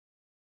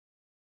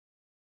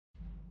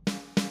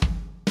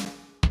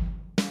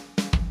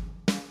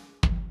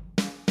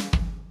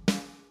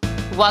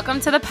Welcome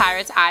to the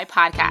Pirate's Eye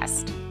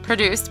podcast,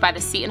 produced by the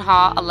Seton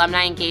Hall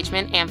Alumni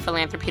Engagement and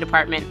Philanthropy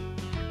Department.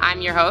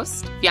 I'm your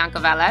host, Bianca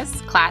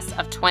Velez, class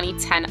of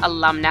 2010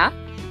 alumna,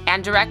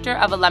 and Director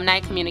of Alumni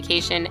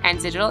Communication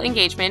and Digital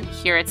Engagement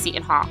here at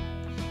Seton Hall.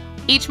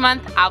 Each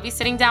month, I'll be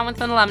sitting down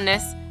with an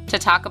alumnus to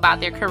talk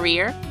about their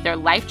career, their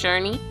life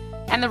journey,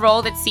 and the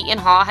role that Seton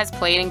Hall has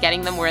played in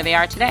getting them where they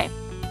are today,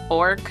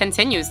 or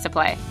continues to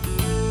play.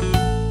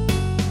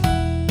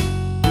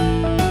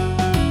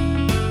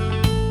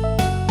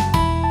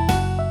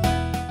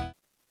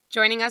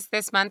 Joining us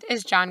this month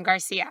is John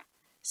Garcia,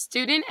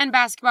 student and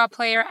basketball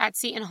player at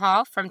Seton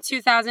Hall from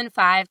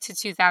 2005 to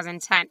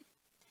 2010.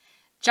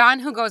 John,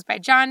 who goes by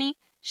Johnny,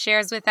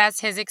 shares with us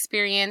his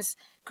experience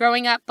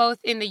growing up both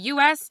in the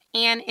U.S.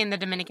 and in the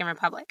Dominican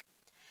Republic.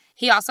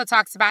 He also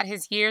talks about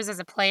his years as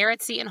a player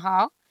at Seton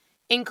Hall,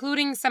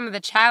 including some of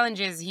the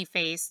challenges he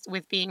faced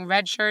with being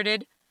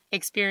redshirted,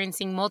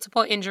 experiencing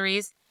multiple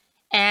injuries,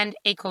 and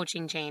a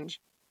coaching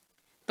change.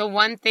 The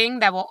one thing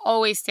that will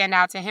always stand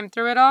out to him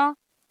through it all: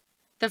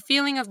 the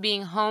feeling of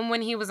being home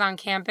when he was on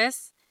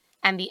campus,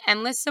 and the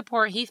endless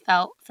support he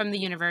felt from the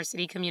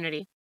university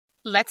community.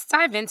 Let's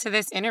dive into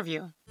this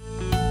interview.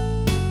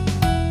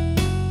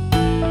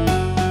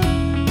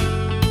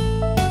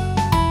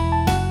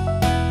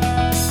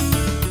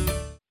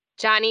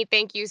 Johnny,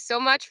 thank you so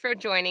much for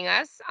joining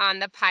us on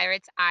the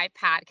Pirate's Eye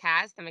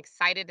podcast. I'm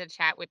excited to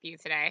chat with you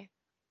today.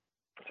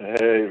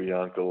 Hey,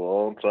 Bianca,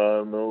 long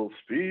time no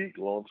speak,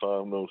 long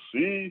time no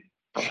see.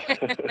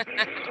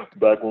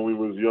 Back when we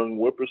was young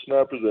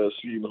whippersnappers at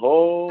Seton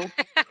Hall,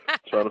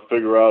 trying to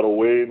figure out a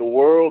way in the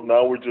world.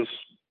 Now we're just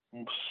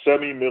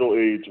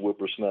semi-middle-aged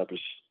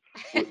whippersnappers,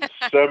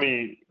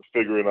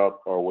 semi-figuring out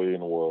our way in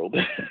the world.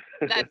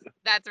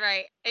 That's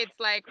right. It's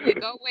like we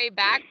go way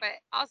back, but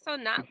also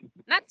not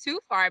too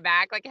far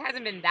back. Like it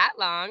hasn't been that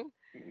long.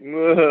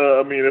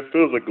 I mean, it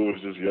feels like it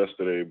was just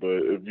yesterday,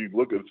 but if you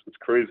look, it's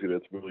crazy that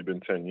it's really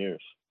been 10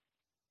 years.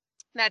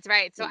 That's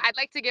right. So I'd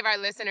like to give our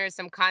listeners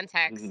some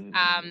context.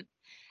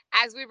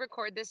 As we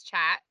record this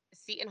chat,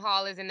 Seton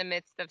Hall is in the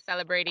midst of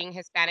celebrating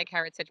Hispanic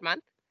Heritage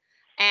Month,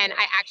 and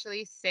I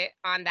actually sit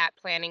on that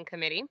planning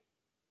committee.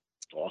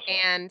 Awesome.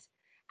 And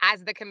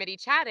as the committee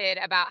chatted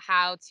about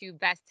how to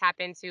best tap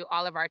into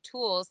all of our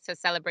tools to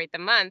celebrate the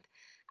month,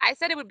 I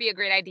said it would be a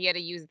great idea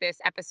to use this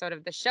episode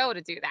of the show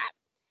to do that.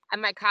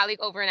 And my colleague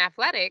over in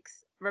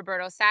athletics,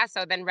 Roberto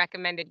Sasso, then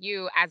recommended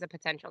you as a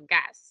potential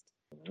guest.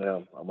 Yeah,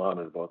 I'm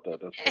honored about that.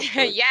 That's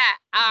Yeah,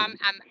 I'm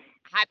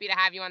happy to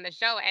have you on the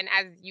show. And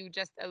as you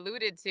just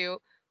alluded to,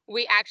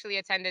 we actually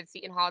attended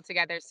Seton Hall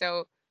together.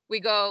 So we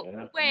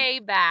go way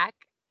back.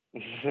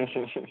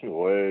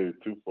 Way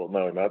too far.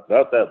 No, not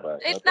that back.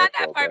 It's not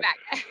that far back.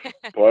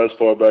 As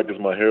far back as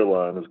my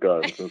hairline has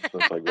gotten since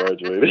I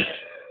graduated.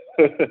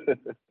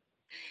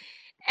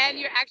 And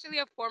you're actually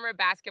a former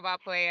basketball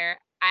player.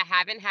 I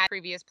haven't had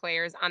previous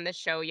players on the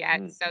show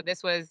yet, so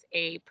this was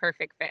a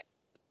perfect fit.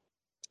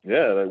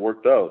 Yeah, that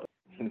worked out.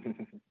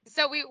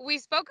 So we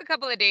spoke a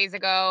couple of days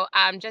ago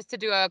just to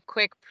do a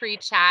quick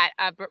pre-chat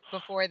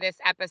before this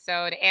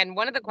episode. And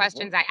one of the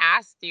questions I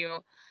asked you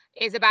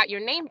is about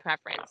your name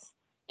preference.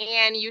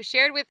 And you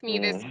shared with me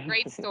this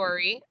great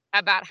story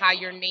about how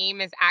your name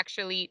is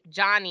actually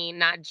Johnny,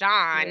 not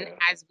John,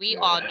 as we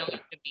all know you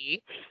to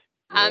be.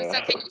 So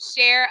can you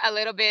share a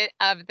little bit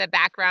of the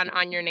background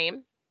on your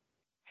name?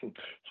 It's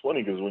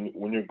funny because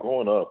when you're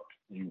growing up,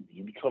 you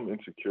become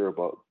insecure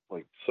about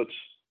like such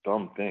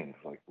dumb things,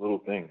 like little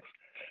things.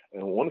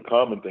 And one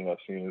common thing I've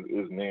seen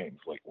is names,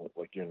 like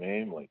your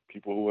name, like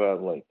people who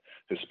have like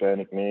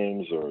Hispanic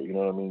names, or you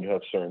know what I mean. You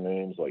have certain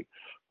names. Like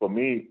for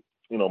me,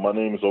 my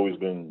name has always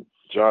been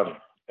Johnny,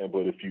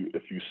 but if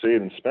you say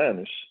it in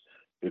Spanish,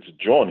 it's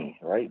Johnny,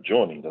 right?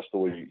 Johnny. That's the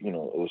way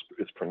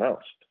it's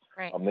pronounced.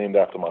 Right. I'm named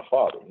after my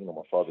father. My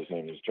father's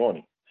name is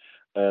Johnny.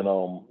 And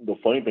the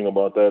funny thing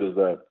about that is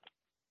that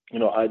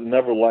I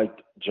never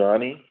liked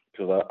Johnny,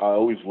 because I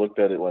always looked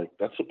at it like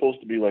that's supposed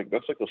to be like,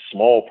 that's like a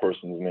small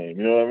person's name,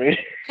 you know what I mean?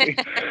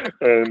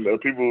 And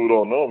people who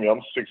don't know me,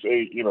 I'm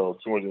 6'8",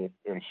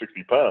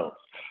 260 pounds.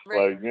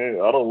 Right. Like,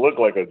 yeah, I don't look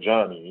like a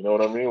Johnny, you know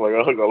what I mean? Like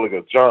I look like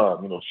a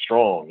John,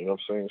 strong, you know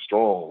what I'm saying?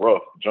 Strong,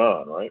 rough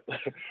John, right?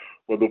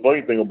 But the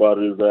funny thing about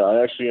it is that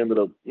I actually ended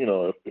up,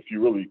 if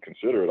you really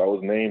consider it, I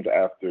was named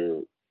after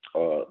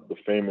the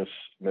famous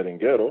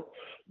merenguero,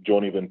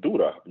 Johnny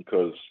Ventura,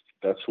 because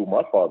that's who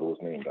my father was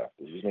named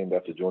after. He was named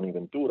after Johnny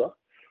Ventura.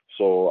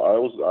 So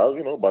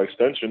by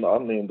extension,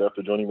 I'm named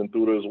after Johnny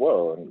Ventura as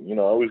well. And,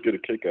 I always get a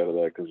kick out of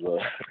that because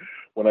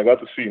when I got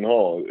to Seton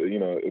Hall,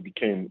 it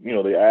became,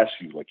 they ask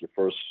you, like,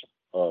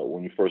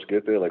 when you first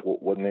get there, like,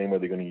 what name are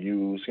they going to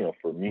use,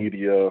 for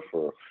media,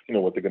 for,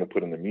 what they're going to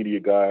put in the media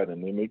guide.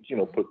 And they make,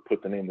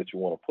 put the name that you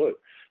want to put.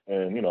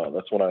 And,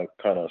 that's when I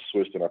kind of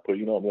switched and I put,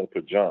 I'm going to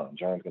put John.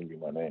 John's going to be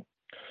my name.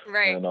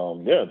 Right. And,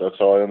 that's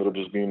how I ended up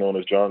just being known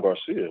as John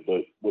Garcia.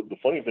 But the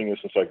funny thing is,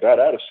 since I got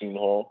out of Seton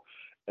Hall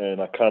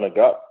and I kind of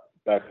got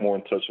back more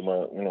in touch with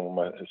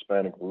my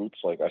Hispanic roots,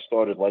 like I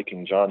started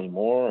liking Johnny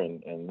more,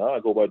 and now I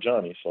go by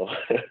Johnny. So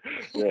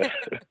yeah,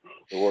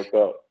 it worked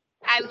out.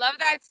 I love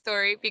that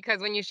story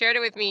because when you shared it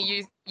with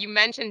me, you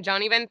mentioned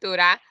Johnny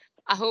Ventura,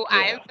 who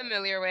I am Yeah,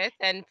 familiar with,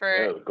 and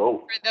for yeah,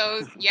 go.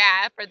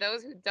 for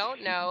those who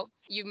don't know,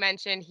 you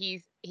mentioned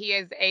he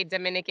is a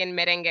Dominican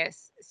merengue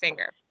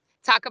singer.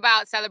 Talk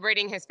about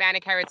celebrating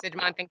Hispanic Heritage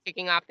Month and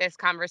kicking off this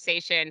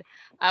conversation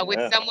with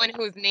Yeah. someone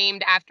who's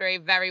named after a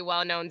very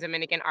well-known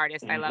Dominican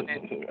artist. I love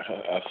it.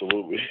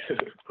 Absolutely.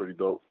 Pretty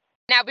dope.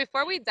 Now,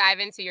 before we dive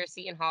into your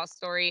Seton Hall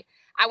story,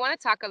 I want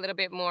to talk a little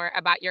bit more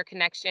about your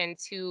connection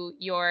to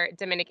your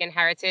Dominican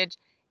heritage.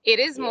 It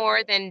is Yeah,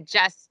 more than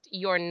just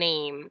your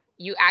name.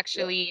 You yeah,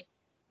 actually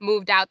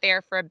moved out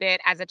there for a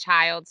bit as a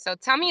child. So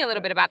tell me a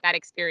little yeah. bit about that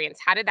experience.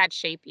 How did that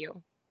shape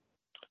you?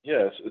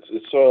 Yeah,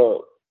 it's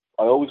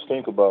I always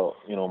think about,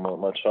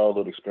 my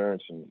childhood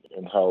experience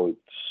and how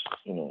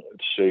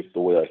it's shaped the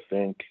way I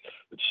think,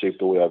 it's shaped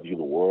the way I view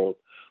the world.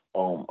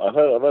 I've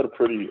had a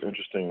pretty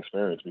interesting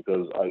experience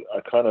because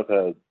I kind of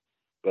had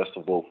best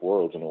of both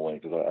worlds in a way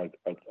because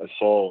I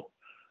saw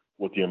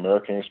what the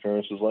American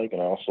experience was like,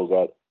 and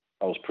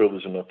I was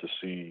privileged enough to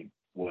see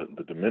what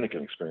the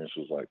Dominican experience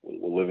was like,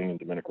 what living in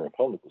Dominican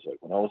Republic was like.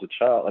 When I was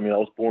a child, I mean, I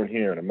was born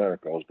here in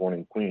America. I was born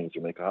in Queens,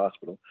 Jamaica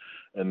Hospital,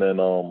 and then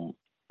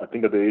I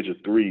think at the age of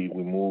 3,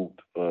 we moved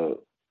to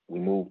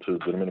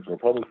the Dominican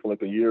Republic for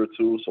like a year or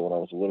two. So when I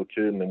was a little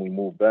kid, and then we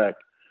moved back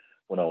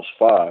when I was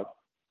 5,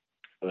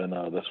 and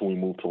that's when we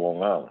moved to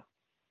Long Island.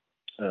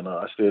 And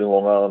I stayed in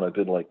Long Island. I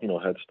did like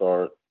Head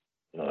Start,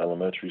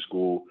 elementary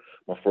school,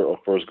 my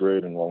first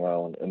grade in Long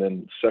Island, and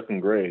then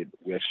second grade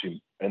we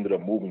actually ended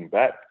up moving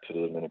back to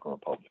the Dominican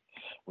Republic.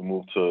 We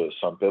moved to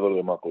San Pedro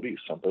de Macorís.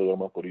 San Pedro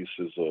de Macorís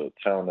is a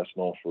town that's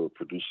known for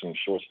producing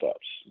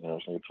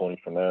shortstops.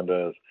 Tony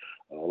Fernandez,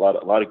 a lot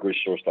of great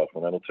shortstops.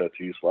 Fernando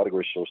Tatis, a lot of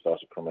great shortstops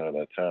have come out of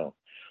that town.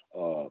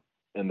 Uh,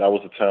 and that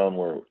was the town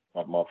where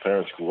my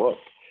parents grew up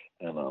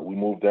and we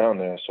moved down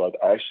there. So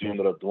I actually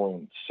ended up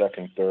doing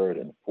second, third,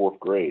 and fourth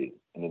grade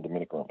in the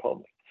Dominican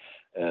Republic.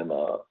 And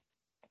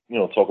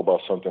talk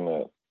about something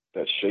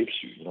that shapes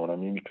you. You know what I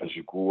mean? Because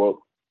you grew up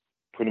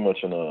pretty much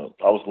in a.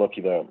 I was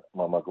lucky that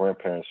my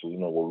grandparents, where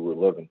we were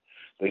living,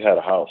 they had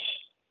a house,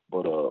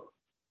 but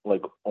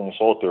like almost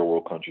all third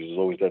world countries, there's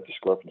always that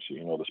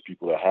discrepancy. There's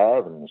people that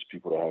have and there's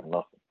people that have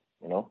nothing.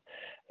 You know,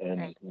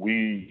 and Right.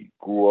 we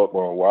grew up,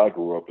 or where I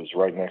grew up, is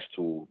right next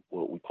to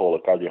what we call a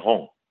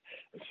callejon.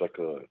 It's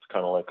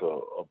kind of like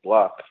a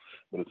block,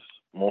 but it's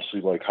mostly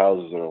like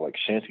houses that are like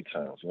shanty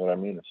towns. You know what I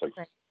mean? It's like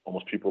Right.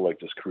 almost people like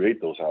just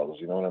create those houses.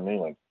 You know what I mean?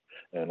 Like,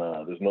 and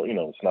there's no,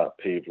 it's not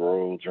paved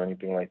roads or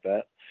anything like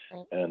that.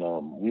 Right. And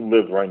we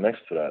lived right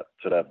next to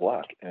that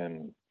block.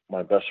 And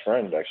my best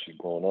friend, actually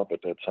growing up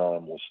at that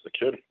time, was the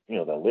kid,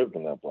 that lived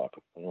in that block.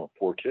 A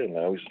poor kid. And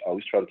I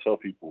always try to tell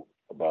people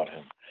about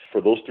him.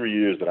 For those 3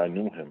 years that I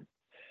knew him,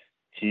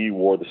 he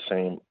wore the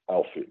same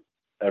outfit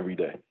every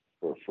day.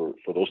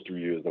 For those 3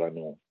 years that I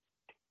knew him,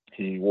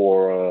 he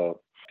wore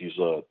these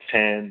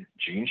tan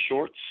jean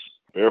shorts,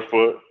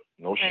 barefoot,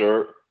 no Right.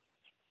 shirt,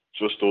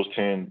 just those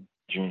tan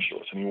jean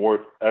shorts, and he wore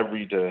it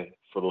every day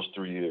for those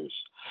 3 years.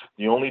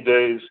 The only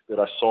days that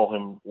I saw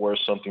him wear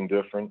something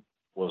different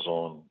was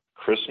on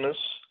Christmas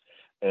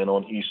and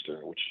on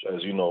Easter, which,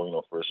 as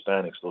for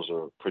Hispanics, those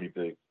are pretty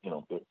big,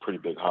 pretty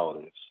big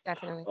holidays.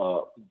 Definitely.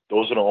 Uh,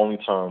 those are the only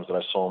times that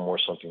I saw him wear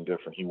something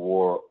different. He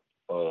wore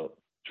a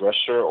dress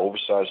shirt,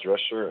 oversized dress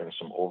shirt, and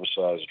some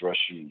oversized dress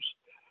shoes.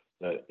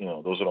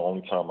 Those are the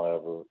only time I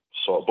ever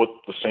saw. But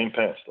the same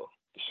pants though,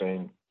 the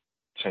same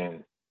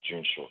tan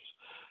jean shorts.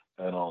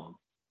 And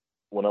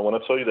when I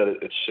tell you that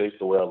it shaped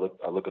the way I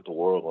look at the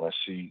world. When I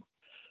see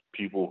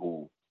people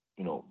who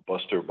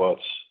bust their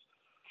butts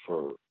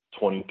for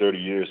 20, 30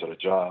 years at a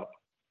job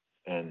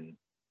and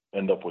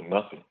end up with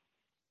nothing.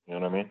 You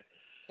know what I mean?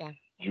 Yeah.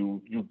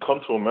 You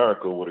come to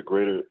America with a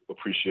greater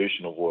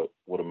appreciation of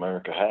what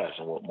America has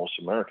and what most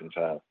Americans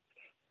have.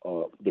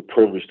 The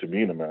privilege to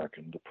be an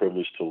American, the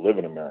privilege to live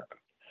in America,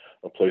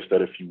 a place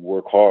that if you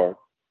work hard,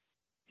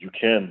 you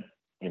can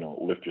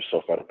lift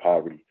yourself out of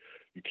poverty.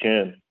 You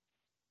can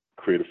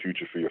create a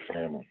future for your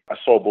family. I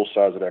saw both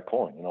sides of that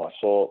coin. I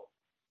saw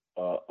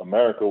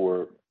America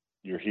where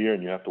you're here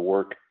and you have to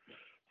work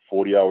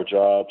 40-hour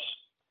jobs,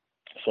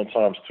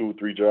 sometimes 2 or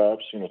 3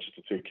 jobs, just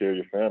to take care of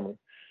your family,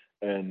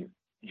 and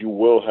you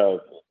will have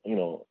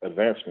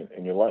advancement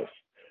in your life.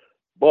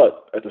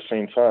 But at the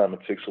same time, it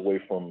takes away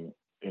from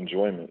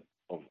enjoyment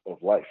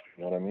of life.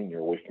 You know what I mean?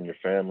 You're away from your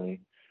family.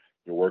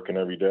 You're working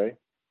every day.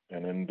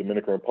 And in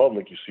Dominican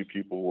Republic, you see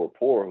people who are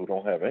poor who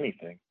don't have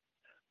anything,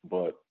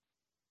 but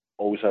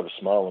always have a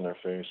smile on their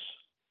face,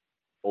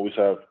 always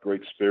have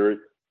great spirit,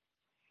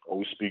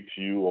 always speak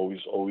to you, always,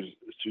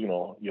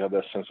 you have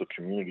that sense of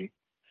community.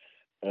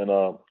 And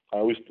I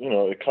always,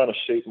 it kind of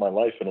shaped my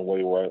life in a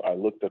way where I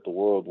looked at the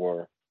world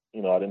where,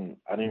 I didn't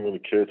really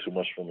care too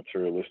much for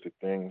materialistic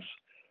things.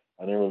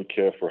 I didn't really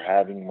care for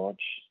having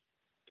much.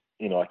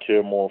 I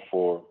care more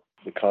for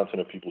the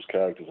content of people's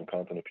characters and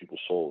content of people's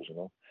souls.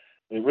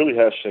 It really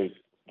has shaped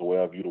the way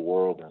I view the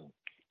world, and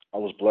I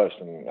was blessed.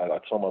 And I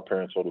tell my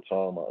parents all the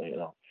time,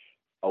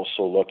 I was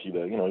so lucky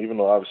that even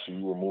though obviously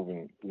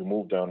we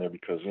moved down there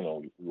because we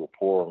were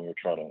poor and we were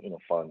trying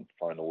to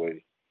find a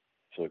way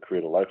to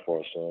create a life for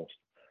ourselves.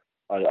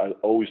 I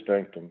always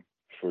thank them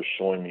for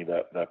showing me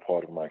that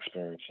part of my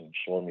experience and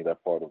showing me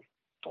that part of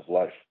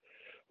life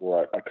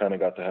where I kind of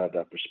got to have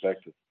that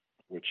perspective,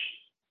 which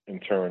in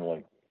turn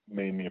like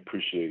made me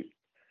appreciate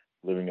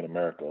living in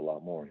America a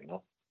lot more.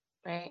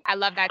 Right. I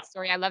love that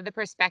story. I love the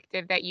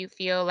perspective that you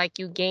feel like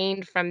you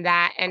gained from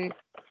that. And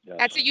Yes.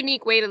 that's a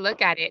unique way to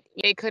look at it.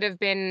 It could have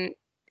been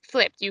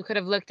flipped. You could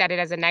have looked at it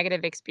as a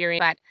negative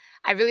experience, but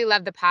I really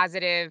love the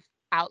positive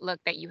outlook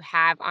that you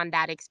have on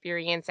that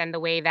experience and the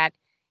way that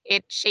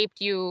it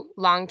shaped you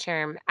long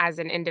term as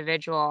an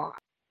individual.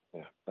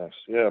 Yeah. Thanks.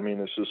 Yeah. I mean,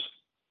 it's just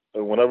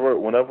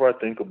whenever I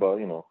think about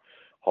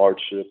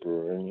hardship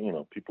or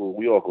and people,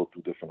 we all go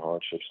through different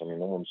hardships. I mean,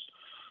 no one's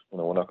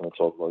we're not going to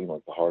talk about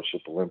like the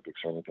hardship Olympics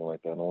or anything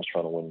like that. No one's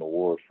trying to win an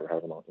award for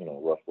having a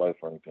rough life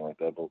or anything like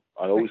that. But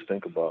I always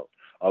think about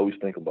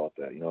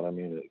that. You know what I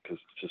mean? Because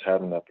just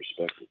having that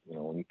perspective.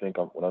 When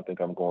I think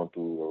I'm going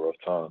through a rough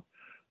time,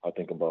 I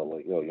think about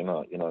like, yo, you're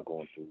not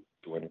going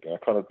through anything. I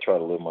kind of try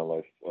to live my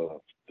life.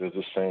 There's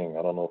this saying.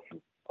 I don't know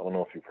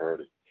if you've heard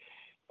it.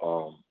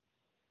 Um,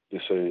 they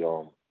say,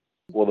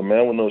 well, the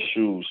man with no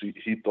shoes,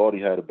 he thought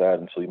he had it bad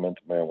until he met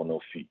the man with no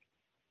feet.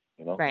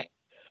 You know. Right.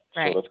 So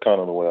Right. that's kind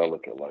of the way I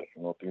look at life.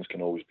 Things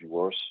can always be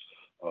worse.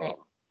 Uh, Right.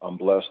 I'm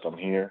blessed. I'm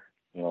here.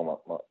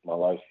 My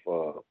life,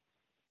 has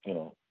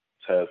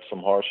had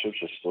some hardships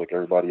just like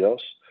everybody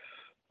else.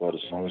 But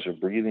as long as you're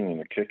breathing and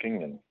you're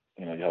kicking and,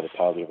 you have a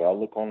positive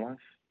outlook on life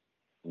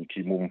and you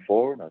keep moving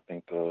forward, I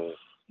think,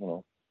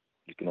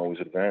 you can always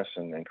advance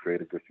and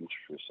create a good future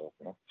for yourself.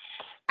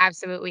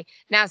 Absolutely.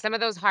 Now, some of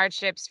those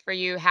hardships for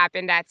you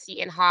happened at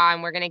Seton Hall,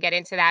 and we're going to get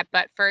into that.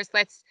 But first,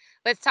 let's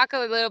talk a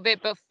little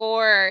bit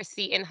before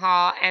Seton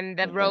Hall and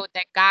the Hmm. road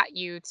that got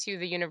you to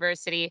the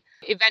university.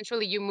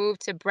 Eventually, you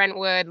moved to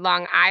Brentwood,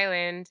 Long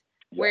Island,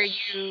 where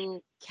Yes.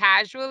 you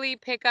casually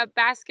pick up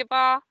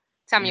basketball.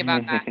 Tell me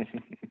about that.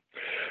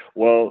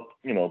 Well,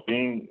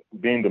 being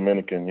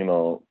Dominican,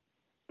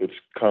 it's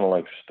kind of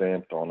like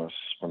stamped on us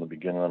from the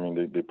beginning. I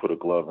mean, they put a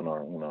glove in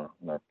our, in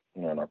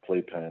our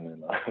playpen.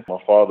 And my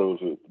father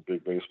was a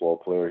big baseball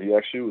player. He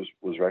actually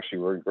was actually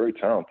very very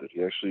talented.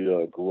 He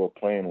actually grew up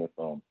playing with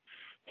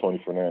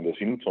Tony Fernandez.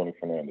 He knew Tony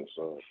Fernandez,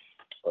 who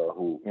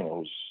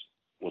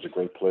was a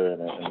great player in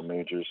the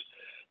majors,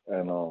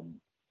 and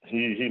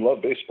he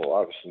loved baseball.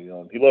 Obviously,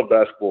 he loved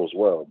basketball as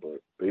well,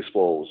 but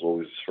baseball was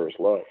always his first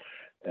love.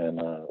 And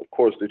of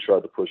course, they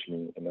tried to push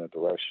me in that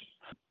direction.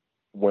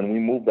 When we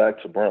moved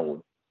back to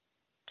Brentwood,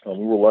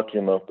 we were lucky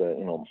enough that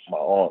my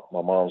aunt,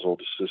 my mom's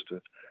older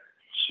sister,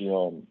 she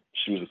was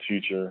a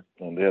teacher,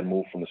 and they had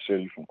moved from the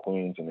city, from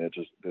Queens, and they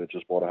had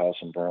just bought a house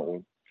in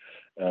Brentwood,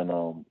 and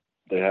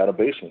they had a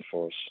basement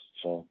for us.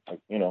 So like,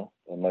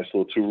 a nice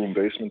little 2-room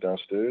basement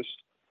downstairs,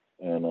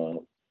 and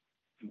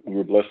we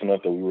were blessed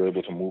enough that we were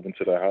able to move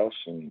into that house,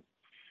 and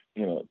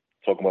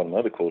talk about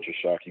another culture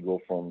shock. You go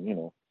from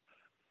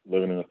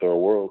living in a third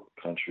world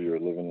country or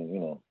living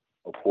in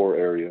a poor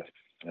area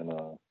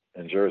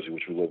in Jersey,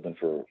 which we lived in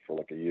for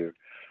like a year,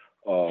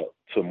 uh,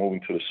 to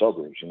moving to the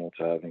suburbs, to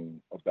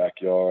having a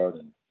backyard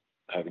and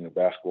having a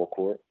basketball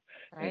court.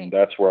 And Right.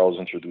 that's where I was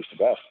introduced to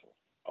basketball.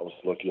 I was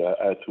lucky. I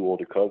had two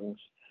older cousins,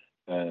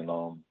 and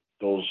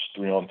those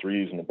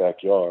 3-on-3s in the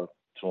backyard,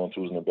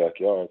 2-on-2s in the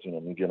backyard,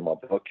 me getting my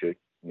butt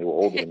kicked, and they were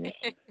older than me,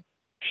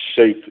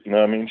 shaped,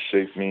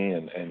 shaped me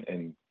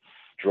and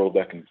drove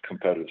that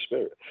competitive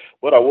spirit.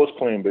 But I was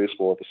playing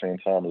baseball at the same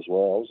time as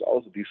well. I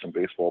was a decent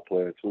baseball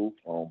player too.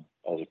 I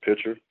was a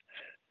pitcher.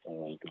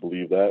 You can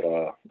believe that.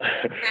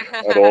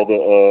 At all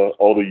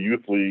the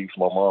youth leagues,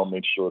 my mom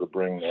made sure to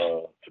bring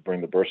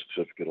the birth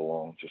certificate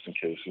along just in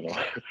case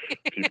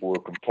people were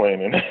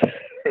complaining.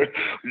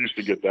 We used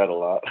to get that a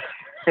lot.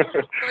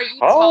 Were you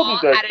How old is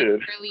tall that at an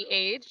kid? early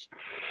age?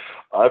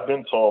 I've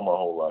been tall my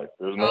whole life.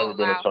 There's never Oh,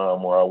 been a wow.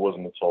 time where I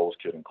wasn't the tallest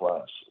kid in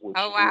class, Oh, which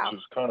wow.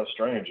 is kind of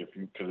strange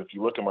because if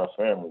you look at my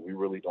family, we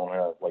really don't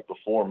have like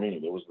before me,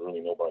 there was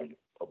really nobody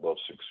above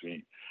 6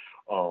 feet.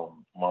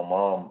 My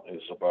mom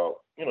is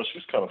about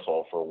she's kind of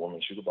tall for a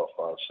woman. She's about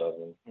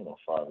 5'7",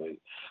 5'8".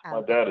 My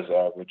Okay. dad is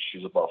average.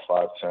 She's about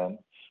 5'10".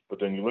 But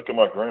then you look at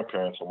my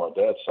grandparents on my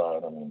dad's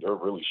side. I mean, they're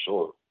really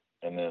short.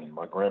 And then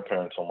my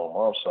grandparents on my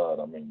mom's side,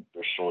 I mean,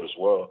 they're short as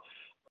well.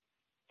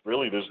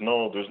 Really, there's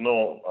no.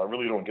 I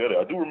really don't get it.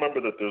 I do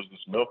remember that there's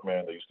this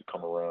milkman that used to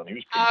come around. He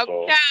was pretty Oh,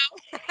 tall. no.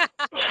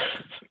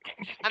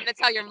 I'm gonna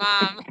tell your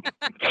mom.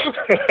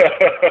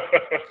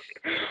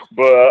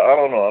 But I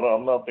don't know.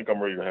 I'm not think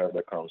I'm ready to have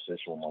that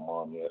conversation with my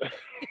mom yet.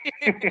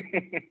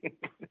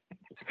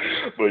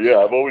 But yeah,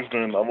 I've always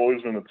been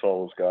the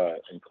tallest guy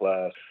in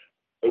class.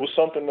 It was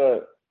something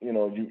that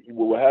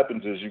what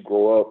happens is you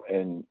grow up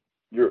and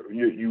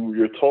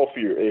you're tall for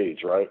your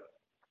age, right?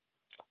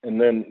 And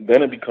then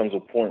it becomes a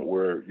point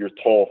where you're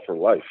tall for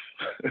life,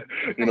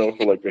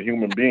 for like a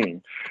human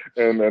being,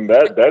 and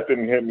that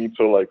didn't hit me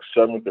till like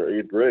seventh or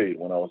eighth grade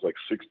when I was like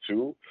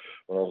 6'2".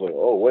 when I was like,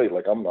 oh wait,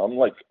 like I'm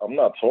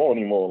not tall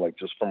anymore, like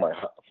just from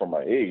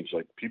my age.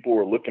 Like people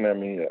were looking at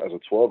me as a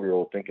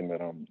 12-year-old thinking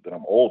that I'm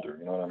older,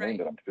 you know what I mean? Right.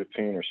 That I'm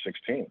 15 or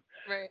 16.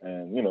 Right.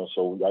 And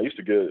so I used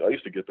to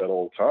get that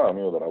all the time,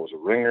 that I was a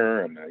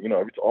ringer, and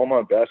all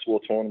my basketball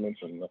tournaments,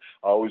 and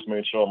I always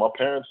made sure my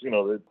parents, they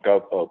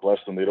got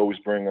blessed them. They'd always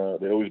bring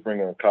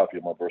a copy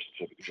of my birth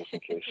certificate just in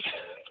case.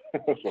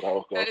 So that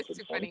That was is pretty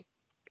too funny.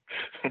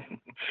 funny.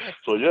 That's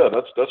So too yeah,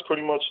 that's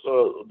pretty much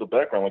the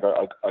background.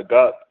 Like I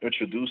got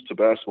introduced to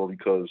basketball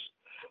because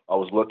I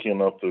was lucky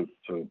enough to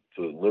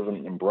live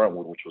in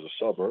Brentwood, which was a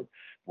suburb,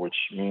 which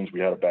means we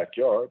had a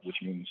backyard, which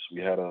means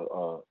we had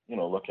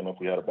lucky enough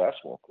we had a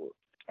basketball court.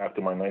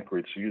 After my ninth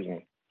grade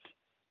season,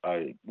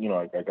 I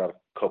got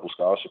a couple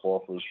scholarship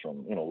offers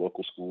from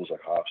local schools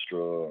like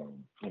Hofstra,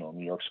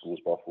 New York schools,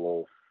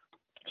 Buffalo,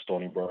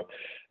 Stony Brook,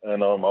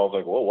 and I was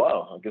like, well,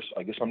 wow,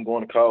 I guess I'm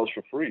going to college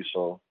for free,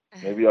 so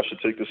funny. maybe I should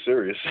take this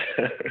serious.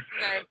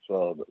 Right.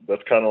 So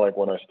that's kind of like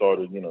when I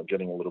started,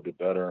 getting a little bit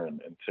better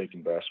and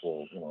taking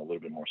basketball, a little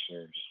bit more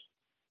serious.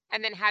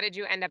 And then how did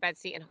you end up at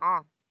Seton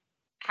Hall?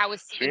 How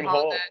was Seton Seton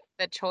Hall Hall,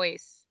 the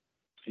choice?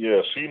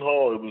 yeah, Seton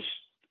Hall,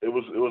 it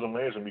was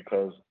amazing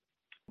because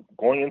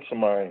going into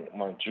my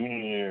junior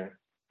year,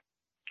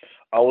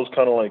 I was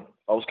kind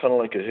of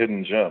like a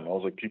hidden gem. I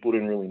was like people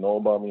didn't really know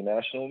about me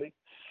nationally,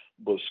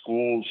 but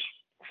schools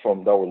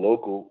from that were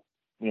local,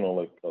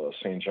 like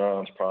St.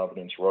 John's,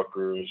 Providence,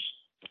 Rutgers,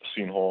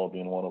 Seton Hall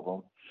being one of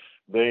them,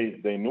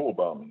 they knew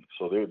about me,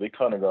 so they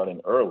kind of got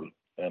in early.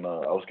 And I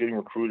was getting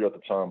recruited at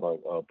the time by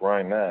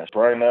Brian Nash.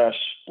 Brian Nash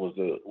was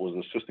the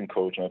assistant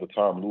coach, and at the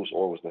time Lewis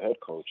Orr was the head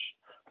coach.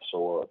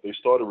 So they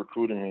started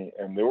recruiting me,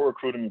 and they were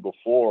recruiting me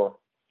before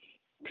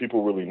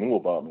people really knew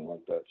about me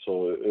like that.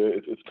 So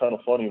it's kind of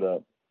funny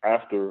that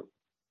after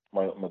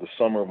the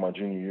summer of my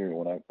junior year,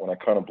 when I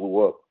kind of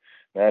blew up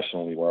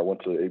nationally, where I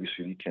went to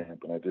ABCD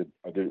camp, and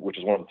I did, which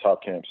is one of the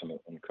top camps in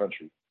the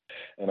country,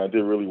 and I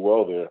did really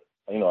well there.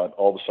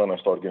 All of a sudden I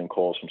started getting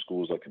calls from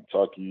schools like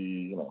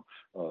Kentucky,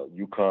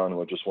 UConn, who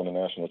had just won a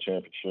national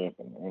championship,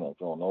 and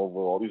Villanova.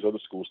 All these other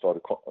schools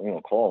started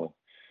calling.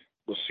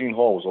 But Seton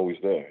Hall was always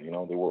there. They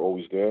were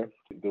always there.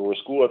 They were a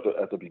school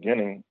at the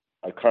beginning.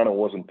 I kind of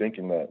wasn't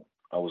thinking that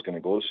I was going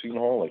to go to Seton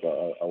Hall. Like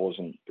I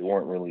wasn't. They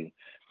weren't really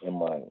in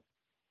my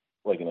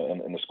like in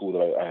the school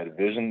that I had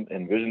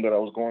envisioned that I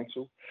was going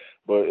to.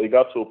 But it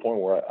got to a point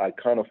where I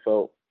kind of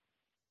felt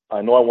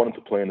I know I wanted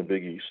to play in the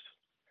Big East,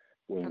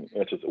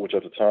 Okay. which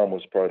at the time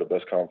was probably the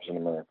best conference in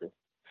America.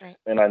 Right.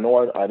 And I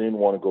know I didn't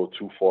want to go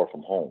too far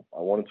from home.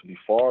 I wanted to be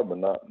far, but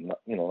not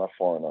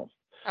far enough.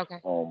 Okay.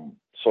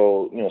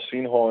 So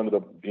Seton Hall ended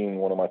up being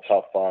one of my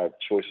top five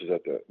choices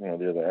at the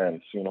other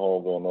end. Seton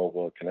Hall,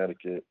 Villanova,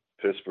 Connecticut,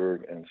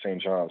 Pittsburgh, and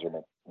St. John's were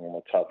my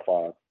top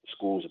five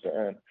schools at the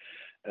end.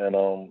 And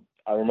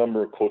I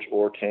remember Coach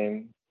Orr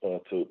came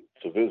to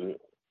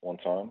visit one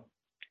time,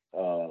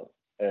 uh,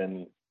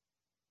 and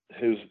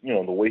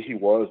the way he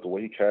was, the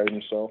way he carried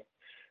himself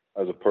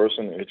as a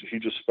person, he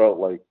just felt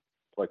like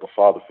a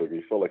father figure.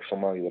 He felt like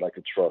somebody that I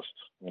could trust.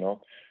 You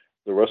know,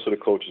 the rest of the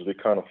coaches, they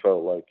kind of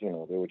felt like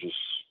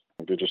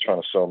they're just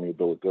trying to sell me a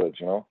bill of goods.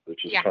 They're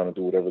just Yeah. trying to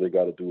do whatever they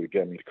got to do to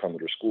get me to come to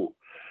their school.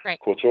 Right.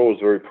 Coach O was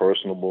very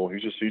personable. He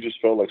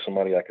just felt like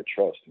somebody I could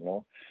trust.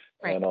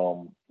 Right.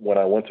 And when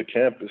I went to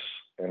campus,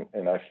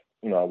 and I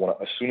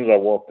as soon as I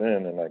walked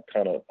in, and I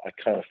kind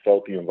of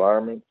felt the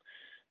environment.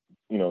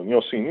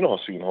 How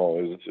Seton Hall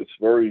is.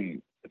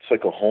 It's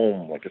like a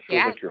home. Like it feels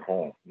Yeah. like you're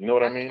home. You know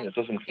what I mean? Okay. It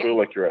doesn't Yeah. feel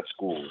like you're at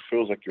school. It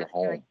feels like you're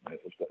home.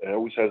 Definitely. It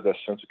always has that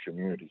sense of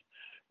community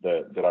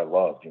that I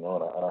loved. And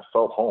I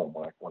felt home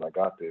when I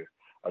got there.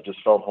 I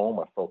just felt home.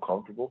 I felt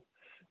comfortable.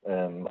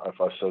 And if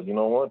I said, you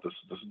know what, this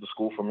is the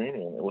school for me,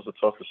 and it was a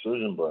tough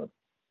decision, but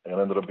it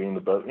ended up being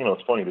the best.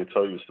 It's funny they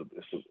tell you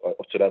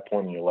up to that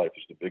point in your life,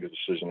 it's the biggest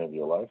decision of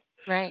your life,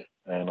 Right.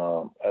 and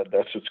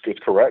it's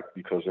correct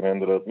because it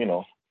ended up,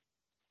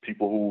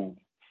 people who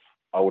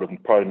I would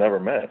have probably never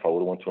met if I would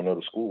have went to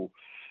another school,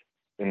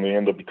 and they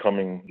end up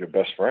becoming your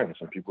best friends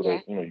and people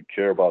that Yeah. you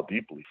care about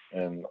deeply.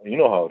 And you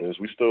know how it is.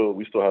 We still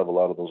have a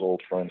lot of those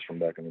old friends from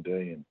back in the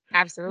day, and the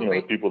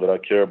Absolutely. people that I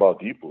care about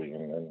deeply.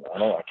 And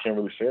I can't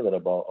really say that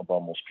about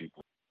most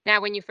people.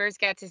 Now, when you first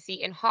get to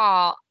Seton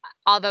Hall,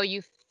 although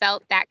you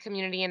felt that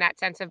community and that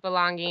sense of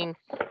belonging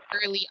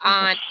early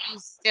on, Hmm. you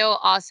still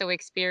also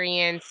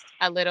experienced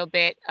a little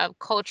bit of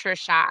culture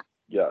shock.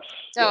 Yes, yes.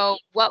 So,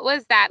 what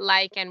was that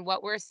like, and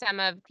what were some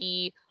of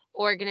the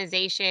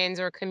organizations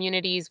or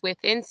communities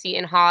within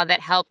Seton Hall that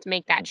helped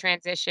make that Mhm.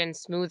 transition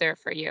smoother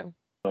for you?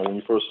 When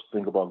you first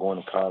think about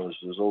going to college,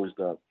 there's always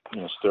that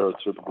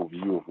stereotypical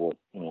view of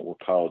what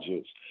college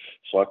is.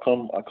 So I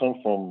come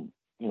from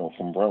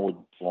from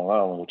Brentwood, Long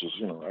Island, which is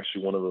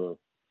actually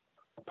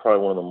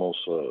probably one of the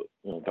most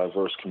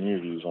diverse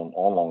communities on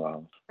Long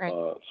Island. Right.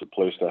 It's a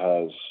place that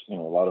has a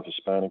lot of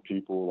Hispanic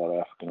people, a lot of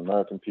African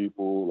American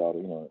people, a lot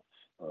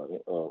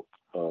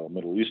of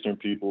Middle Eastern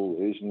people.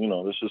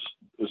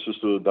 It's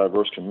just a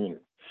diverse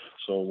community.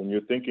 So when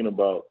you're thinking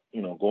about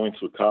going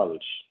to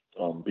college,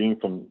 being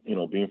from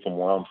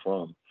where I'm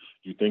from,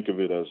 you think of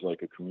it as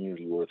like a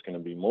community where it's going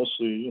to be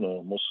mostly,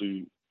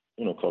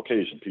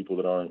 Caucasian people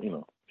that aren't,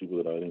 people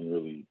that I didn't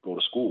really go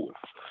to school with.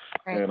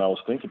 Right. And I was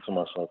thinking to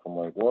myself, I'm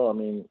like, well, I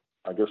mean,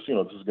 I guess,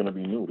 this is going to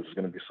be new. This is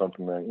going to be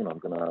something that, I'm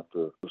going to have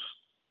to just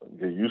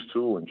get used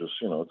to, and just,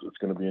 it's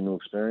going to be a new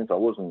experience. I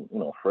wasn't,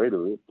 afraid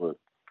of it, but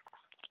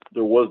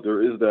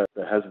there is that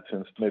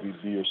hesitance to maybe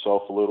be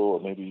yourself a little,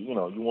 or maybe, you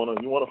want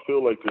to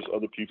feel like there's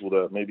other people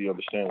that maybe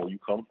understand where you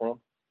come from,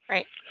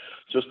 Right.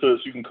 just so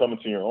you can come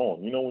into your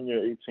own. When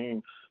you're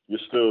 18, you're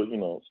still,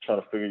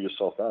 trying to figure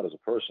yourself out as a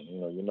person.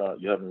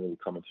 You haven't really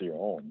come into your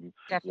own. You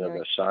have Definitely.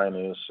 that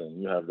shyness,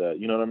 and you have that,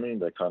 you know what I mean?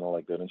 That kind of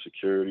like that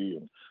insecurity.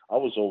 And I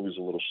was always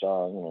a little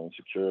shy,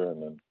 insecure.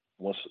 And then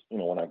once,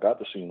 when I got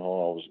to Seton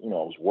Hall, I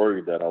was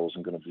worried that I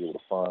wasn't going to be able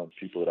to find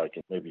people that I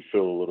can maybe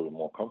feel a little bit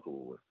more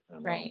comfortable with.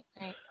 And Right.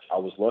 Right. I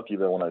was lucky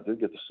that when I did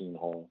get to Seton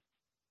Hall,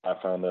 I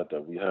found out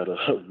that we had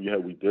a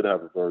we did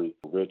have a very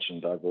rich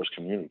and diverse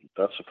community.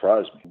 That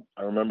surprised me.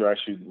 I remember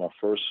actually my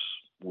first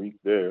week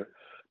there.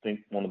 I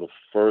think one of the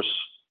first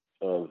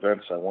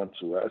events I went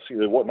to.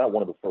 Actually, it was not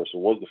one of the first. It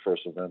was the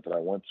first event that I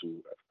went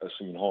to at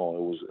Seton Hall.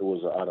 It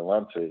was an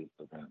Adelante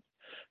event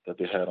that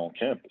they had on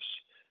campus,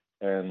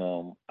 and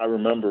I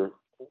remember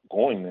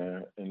going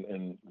there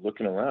and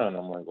looking around.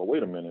 I'm like, well,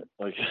 wait a minute,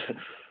 like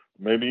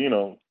maybe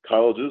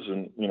college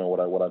isn't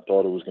what I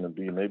thought it was going to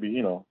be. Maybe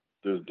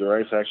there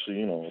is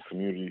actually a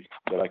community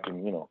that I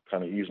can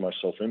kind of ease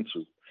myself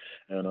into.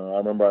 And I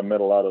remember I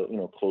met a lot of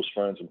close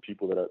friends and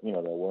people that that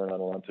were in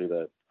Adelante,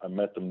 that I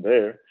met them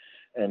there,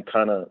 and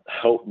kind of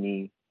helped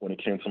me when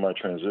it came to my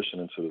transition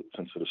into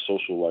the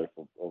social life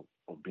of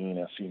being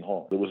at Seton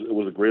Hall. It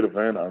was a great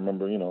event. I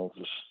remember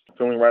just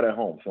feeling right at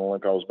home, feeling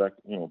like I was back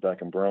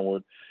in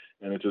Brentwood,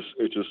 and it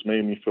just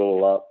made me feel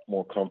a lot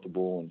more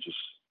comfortable and just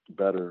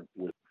better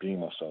with being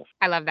myself.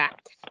 I love that.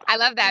 I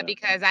love that Yeah.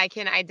 because I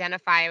can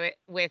identify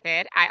with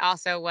it. I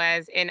also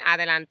was in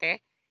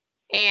Adelante,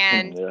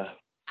 and Yeah.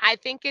 I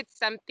think it's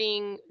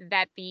something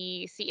that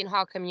the Seton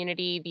Hall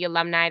community, the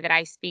alumni that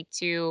I speak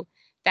to,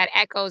 that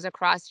echoes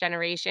across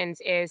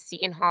generations is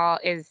Seton Hall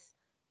is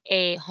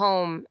a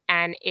home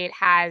and it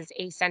has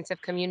a sense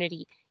of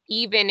community,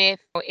 even if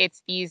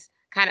it's these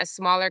kind of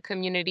smaller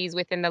communities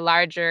within the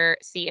larger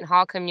Seton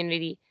Hall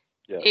community.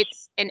 Yes.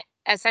 It's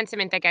a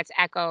sentiment that gets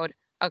echoed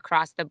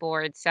across the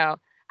board. So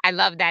I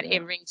love that Yeah.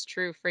 it rings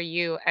true for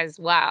you as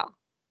well.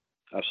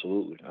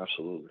 Absolutely.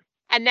 Absolutely.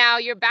 And now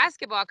your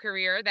basketball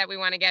career that we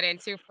want to get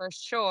into for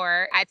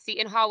sure at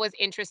Seton Hall was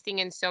interesting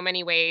in so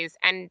many ways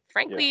and Yeah.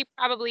 frankly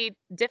probably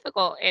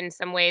difficult in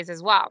some ways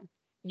as well.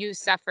 You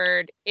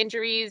suffered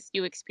injuries,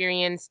 you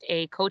experienced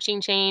a coaching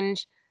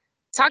change.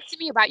 Yes. Talk to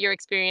me about your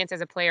experience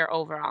as a player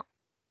overall.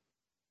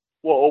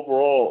 Well,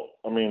 overall,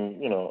 I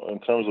mean, in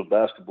terms of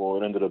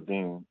basketball, it ended up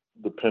being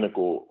the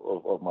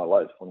pinnacle of my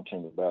life when it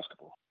came to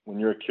basketball. When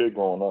you're a kid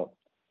growing up,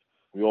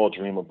 we all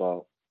dream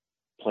about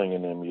playing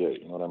in the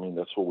NBA. You know what I mean?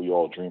 That's what we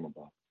all dream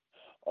about.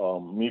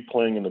 Me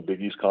playing in the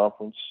Big East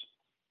Conference,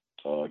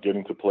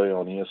 getting to play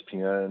on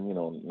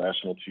ESPN,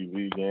 national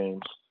TV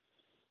games,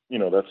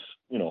 that's,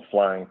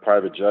 flying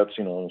private jets,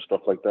 and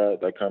stuff like that,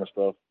 that kind of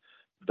stuff.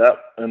 That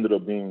ended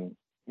up being,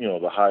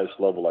 the highest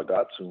level I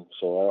got to.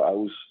 So I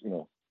was,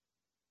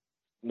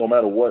 no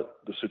matter what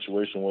the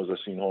situation was at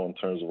Seton Hall in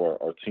terms of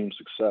our team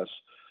success,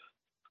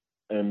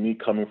 and me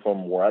coming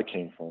from where I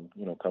came from,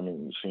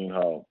 coming seeing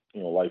how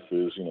life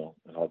is, and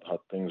how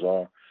things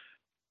are,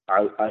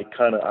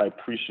 I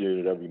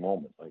appreciated every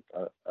moment. Like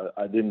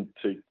I didn't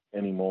take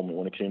any moment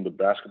when it came to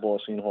basketball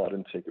at Seton Hall. I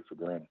didn't take it for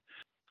granted.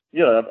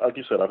 Yeah, like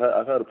you said,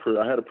 I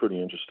had a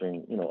pretty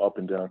interesting up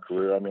and down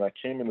career. I mean, I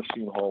came into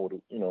Seton Hall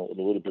with with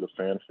a little bit of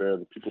fanfare.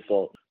 That people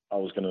thought I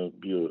was going to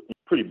be a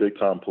pretty big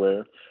time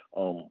player.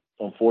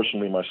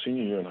 Unfortunately, my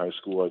senior year in high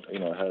school,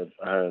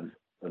 I had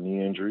a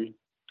knee injury,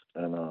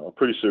 and a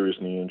pretty serious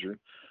knee injury,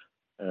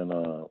 and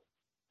I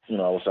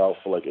was out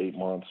for like 8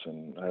 months,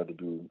 and I had to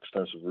do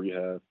extensive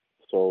rehab.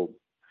 So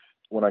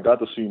when I got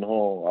to Seton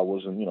Hall, I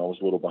wasn't, I was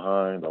a little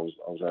behind. I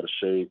was out of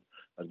shape.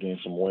 I gained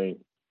some weight.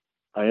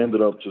 I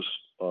ended up just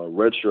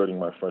redshirting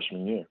my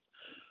freshman year.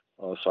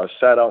 So I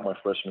sat out my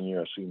freshman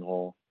year at Seton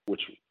Hall,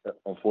 which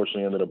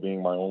unfortunately ended up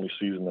being my only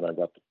season that I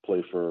got to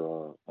play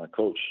for my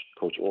coach,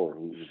 Coach Orr,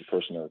 who was the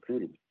person that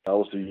recruited me. That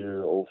was the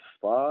year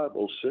 '05,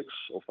 '06,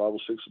 '05,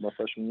 '06 of my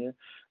freshman year.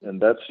 And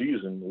that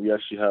season, we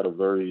actually had a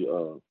very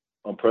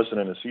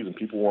unprecedented season.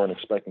 People weren't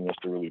expecting us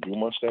to really do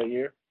much that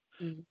year,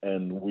 Mhm.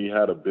 and we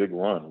had a big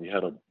run. We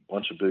had a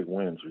bunch of big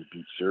wins. We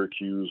beat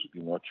Syracuse, we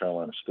beat North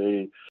Carolina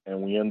State,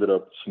 and we ended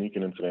up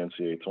sneaking into the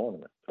NCAA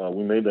tournament.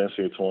 We made the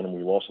NCAA tournament.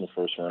 We lost in the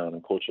first round,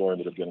 and Coach Orr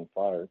ended up getting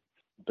fired.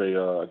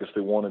 I guess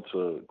they wanted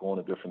to go in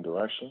a different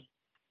direction,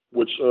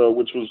 which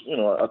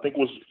was, I think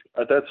was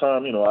at that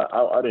time,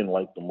 I didn't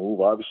like the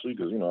move, obviously,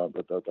 because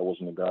that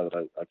wasn't the guy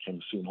that I came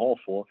to Seton Hall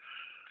for.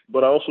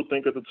 But I also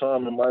think at the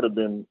time it might have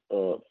been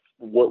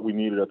what we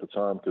needed at the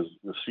time, because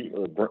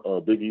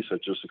Big East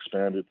had just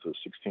expanded to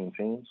 16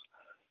 teams,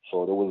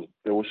 so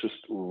there was just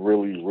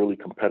really really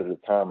competitive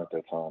time at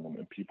that time,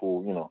 and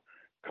people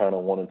kind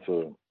of wanted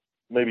to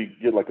maybe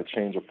get like a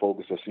change of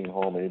focus at Seton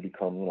Hall, maybe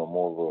become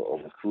more of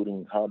a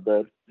recruiting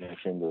hotbed when it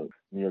came to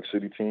New York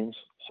City teams.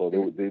 So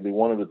Mhm. they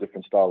wanted a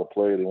different style of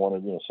play. They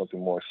wanted something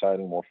more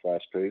exciting, more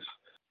fast paced.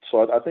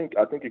 So I think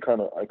it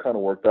kind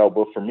of worked out.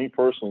 But for me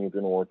personally, it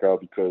didn't work out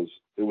because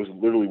it was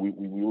literally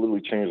we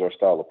literally changed our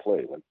style of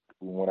play. Like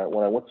when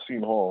I went to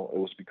Seton Hall, it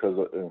was because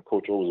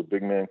Coach O was a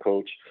big man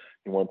coach.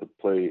 He wanted to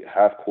play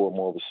half court,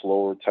 more of a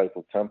slower type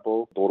of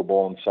tempo, throw the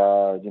ball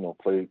inside,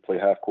 play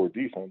half court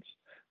defense.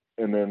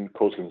 And then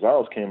Coach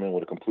Gonzalez came in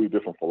with a completely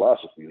different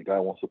philosophy. The guy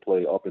wants to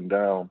play up and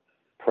down,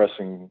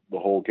 pressing the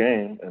whole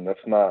game, and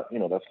that's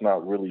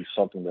not really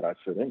something that I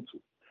fit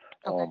into.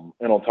 Okay.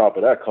 And on top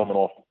of that, coming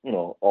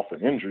off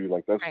an injury,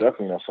 like that's Right.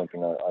 definitely not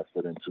something I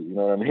fit into. You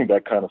know what I mean?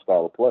 That kind of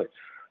style of play.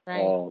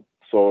 Right.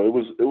 So it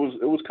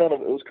was kind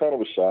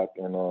of a shock,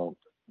 and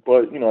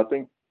but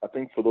I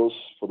think for those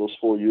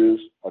 4 years,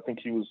 I think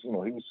he was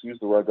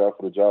the right guy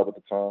for the job at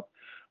the time.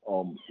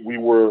 We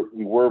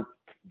were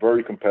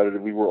very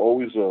competitive. We were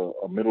always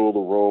a middle of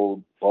the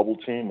road bubble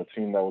team, a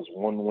team that was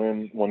one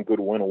win, one good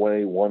win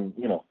away, one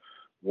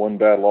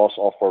bad loss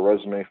off our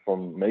resume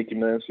from making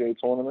the NCAA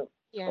tournament.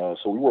 Yeah.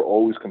 So we were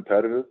always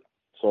competitive.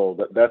 So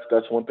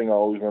that's one thing I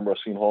always remember at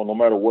Seton Hall. No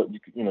matter what you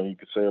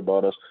could say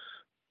about us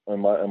in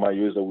my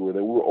years that we were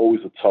there, we were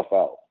always a tough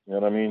out. You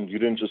know what I mean? You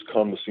didn't just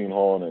come to Seton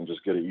Hall and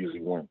just get an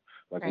easy win.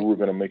 Like we Right. were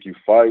going to make you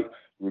fight.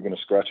 We were going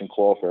to scratch and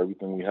claw for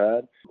everything we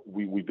had.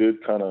 We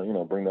did kind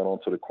of bring that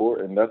onto the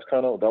court, and that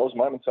was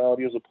my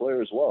mentality as a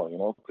player as well.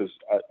 Because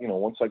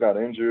once I got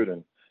injured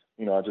and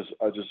I just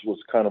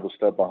was kind of a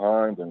step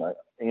behind, and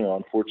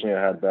unfortunately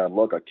I had bad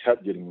luck. I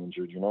kept getting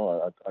injured.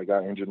 I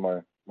got injured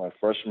my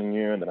freshman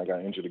year, and then I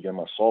got injured again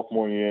my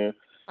sophomore year,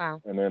 Wow.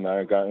 and then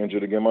I got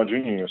injured again my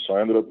junior year. So I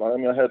had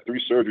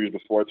three surgeries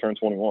before I turned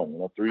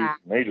 21. Three Wow.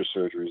 major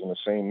surgeries in the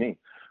same knee.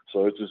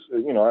 So it's just,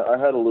 I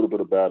had a little bit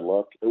of bad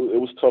luck. It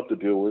was tough to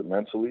deal with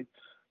mentally,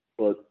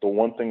 but the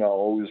one thing I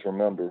always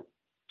remember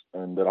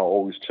and that I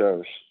always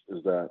cherish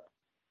is that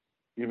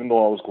even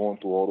though I was going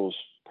through all those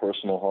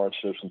personal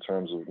hardships in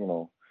terms of,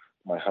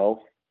 my health,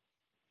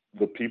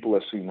 the people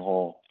at Seton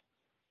Hall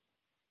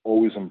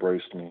always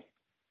embraced me,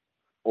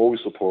 always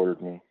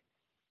supported me,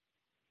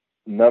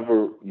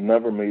 never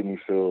made me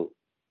feel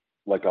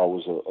like I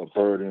was a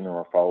burden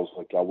or if I was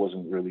like I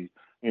wasn't really,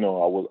 I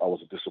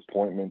was a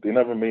disappointment. They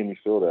never made me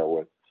feel that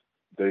way.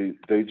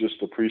 They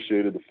just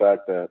appreciated the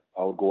fact that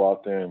I would go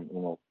out there and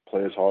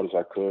play as hard as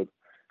I could,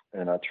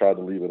 and I tried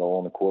to leave it all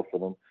on the court for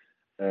them.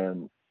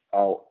 And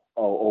I'll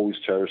always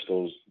cherish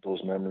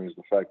those memories.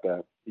 The fact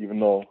that even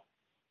though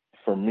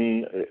for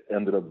me it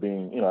ended up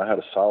being I had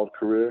a solid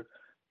career,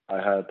 I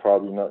had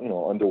probably not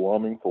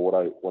underwhelming for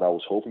what I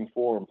was hoping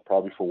for and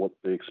probably for what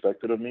they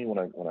expected of me when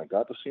I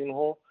got to Seton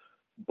Hall,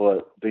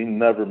 but they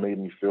never made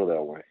me feel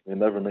that way. They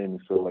never made me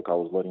feel like I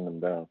was letting them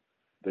down.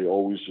 They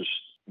always just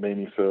made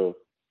me feel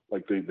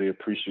like they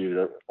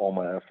appreciated all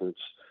my efforts.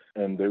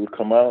 And they would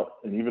come out,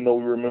 and even though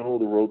we were a middle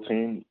of the road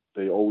team,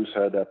 they always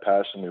had that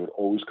passion. They would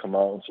always come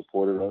out and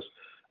supported us.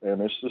 And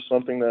it's just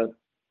something that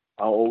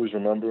I'll always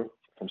remember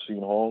from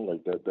Seton Hall,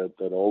 like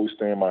that always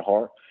stay in my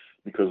heart.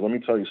 Because let me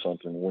tell you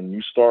something, when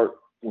you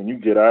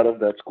get out of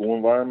that school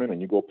environment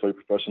and you go play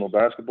professional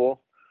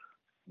basketball,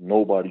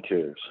 nobody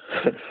cares.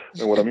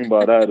 And what I mean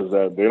by that is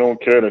that they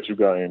don't care that you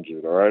got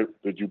injured. All right,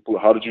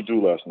 how did you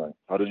do last night?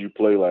 How did you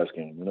play last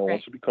game? Once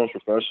Right. it becomes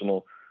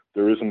professional,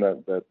 there isn't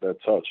that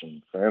touch,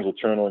 and fans will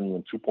turn on you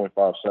in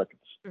 2.5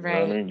 seconds. You know what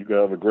I Right. mean? You can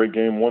have a great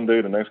game one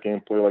day, the next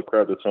game play like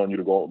crap. They're telling you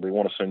to go. They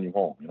want to send you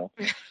home.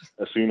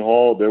 At Seton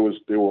Hall, they were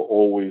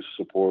always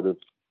supportive.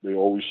 They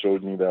always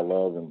showed me that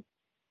love, and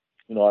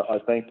I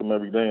thank them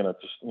every day. And I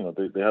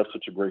just they have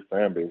such a great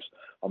fan base.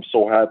 I'm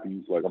so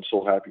happy. Like I'm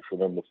so happy for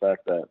them. The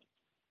fact that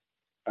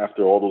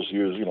after all those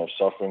years,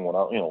 suffering when I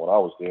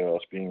was there,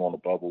 us being on the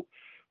bubble,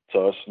 to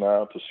us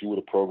now to see what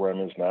the program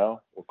is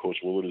now, what Coach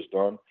Willard has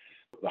done,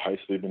 the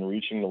heights they've been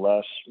reaching the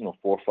last 4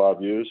 or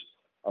 5 years.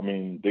 I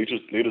mean, they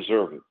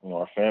deserve it.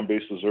 Our fan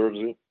base deserves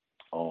it.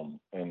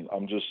 And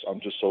I'm just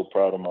so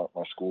proud of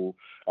my school.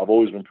 I've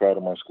always been proud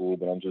of my school,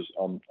 but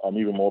I'm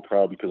even more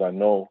proud because I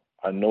know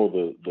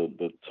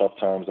the tough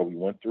times that we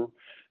went through,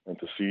 and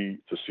to see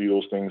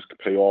those things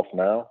pay off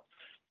now,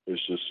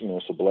 it's just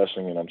it's a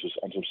blessing, and I'm just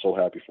so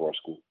happy for our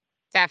school.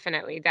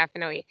 Definitely,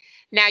 definitely.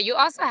 Now, you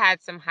also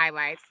had some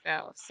highlights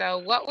though. So,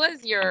 what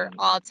was your Mm.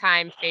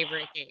 all-time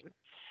favorite game?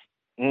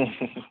 I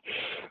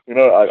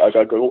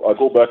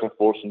go back and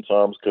forth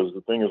sometimes because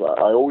the thing is,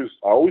 I always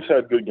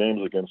had good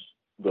games against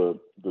the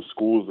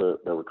schools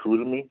that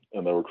recruited me,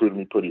 and that recruited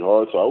me pretty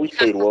hard. So I always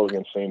played well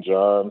against St.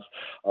 John's.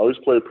 I always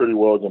played pretty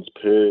well against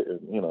Pitt, and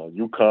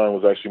UConn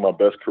was actually my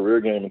best career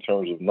game in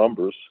terms of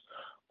numbers.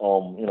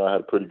 I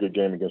had a pretty good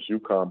game against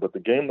UConn, but the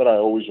game that I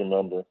always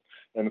remember,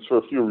 and it's for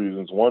a few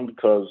reasons. One,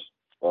 because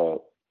uh,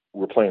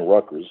 we're playing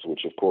Rutgers,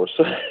 which of course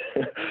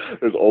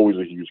is always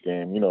a huge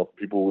game.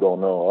 People who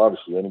don't know,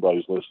 obviously anybody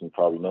who's listening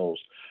probably knows.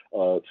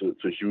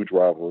 It's a huge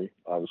rivalry.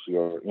 Obviously,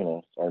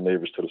 our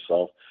neighbors to the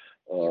south.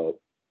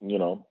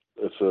 Yeah.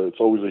 It's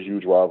always a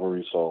huge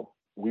rivalry. So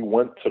we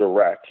went to the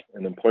rack,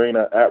 and then playing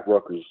at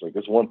Rutgers, like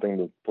it's one thing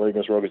to play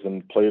against Rutgers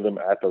and play them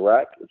at the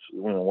rack. It's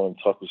one of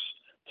the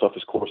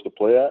toughest courts to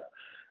play at.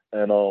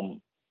 And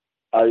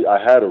I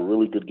had a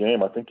really good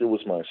game. I think it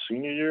was my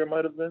senior year, it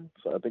might have been.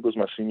 So I think it was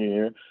my senior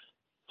year.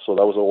 So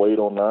that was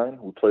 08-09.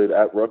 We played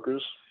at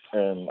Rutgers,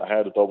 and I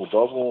had a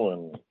double-double,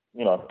 and,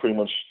 I pretty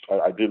much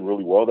I did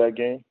really well that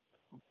game.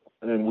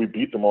 And then we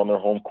beat them on their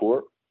home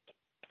court,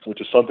 which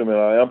is something that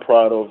I am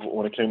proud of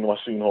when it came to my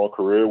Seton Hall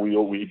career.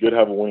 We did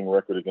have a winning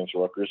record against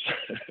Rutgers.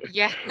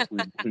 Yeah.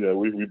 we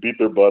beat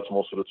their butts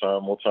most of the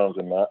time, more times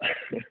than not.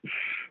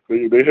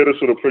 They hit us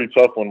with a pretty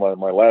tough one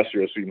my last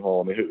year at Seton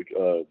Hall, and they hit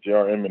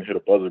J.R. Inman hit a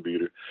buzzer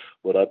beater.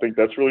 But I think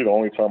that's really the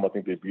only time I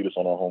think they beat us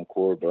on our home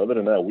court. But other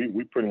than that,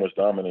 we pretty much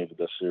dominated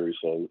that series.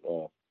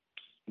 So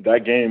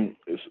that game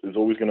is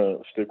always going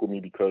to stick with me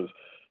because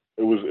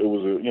it was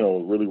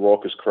a really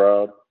raucous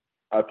crowd.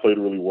 I played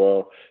really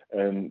well,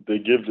 and they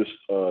give this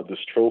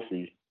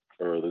trophy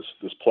or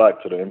this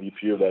plaque to the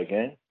MVP of that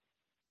game,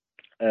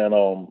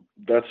 and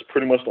that's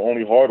pretty much the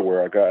only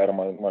hardware I got out of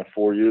my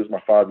 5 years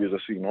at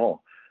Seton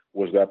Hall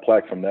was that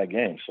plaque from that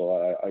game.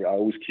 So I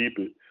always keep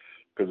it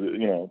because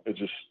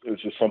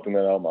it's just something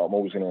that I'm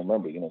always going to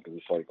remember, because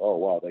it's like, oh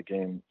wow, that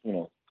game,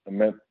 it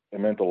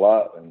meant a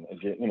lot, and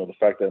again, the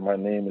fact that my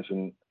name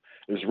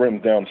is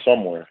written down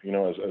somewhere,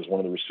 as one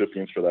of the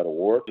recipients for that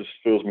award, just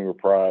fills me with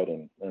pride,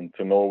 and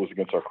to know it was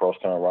against our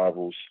crosstown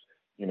rivals,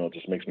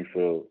 just makes me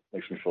feel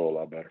a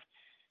lot better.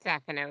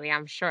 Definitely.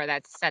 I'm sure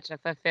that's such a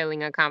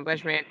fulfilling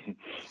accomplishment.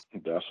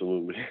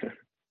 Absolutely.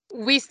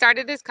 We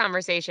started this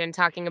conversation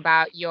talking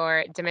about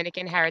your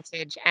Dominican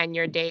heritage and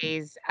your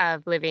days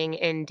of living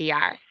in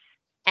DR.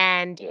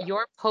 And Yeah.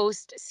 your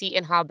post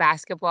Seton Hall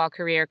basketball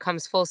career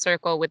comes full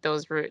circle with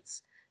those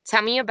roots.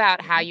 Tell me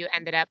about how hmm you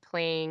ended up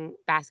playing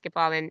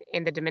basketball in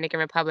the Dominican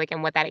Republic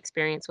and what that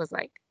experience was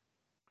like.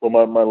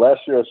 Well, my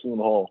last year at Seton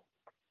Hall,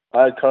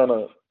 I kind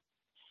of,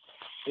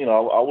 I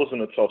was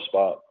in a tough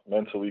spot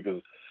mentally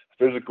because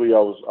physically I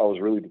was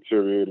really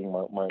deteriorating.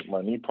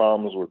 My knee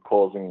problems were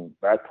causing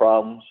back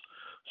problems.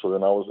 So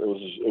then it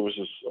was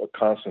just a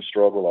constant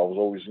struggle. I was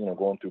always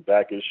going through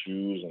back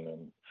issues, and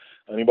then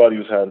any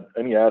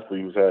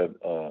athlete who's had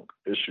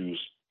issues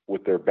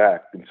with their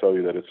back can tell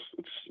you that it's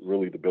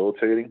really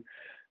debilitating.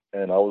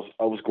 And I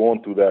was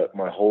going through that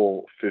my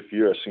whole fifth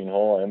year at Seton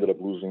Hall. I ended up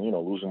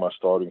losing my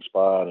starting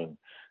spot, and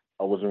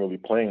I wasn't really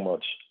playing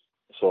much.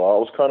 So I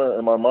was kind of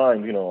in my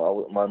mind,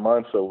 my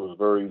mindset was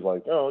very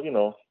like, oh,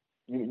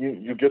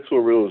 you get to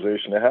a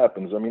realization. It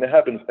happens. I mean, It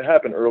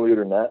happened earlier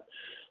than that.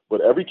 But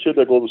every kid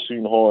that goes to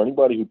Seton Hall,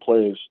 anybody who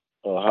plays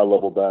high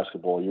level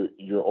basketball,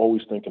 you're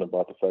always thinking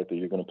about the fact that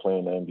you're going to play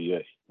in the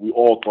NBA. We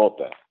all thought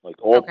that. Like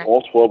Okay.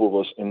 all 12 of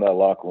us in that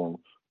locker room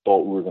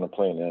thought we were going to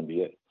play in the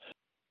NBA.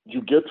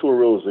 You get to a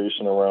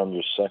realization around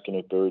your second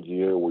or third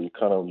year where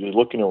you're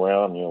looking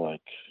around and you're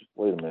like,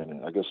 wait a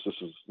minute, I guess this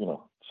is,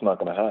 it's not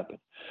going to happen.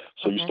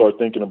 So you Okay. start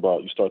thinking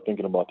about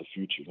the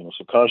future.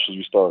 Subconsciously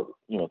you start,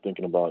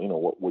 thinking about,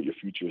 what your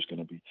future is going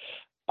to be.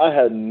 I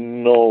had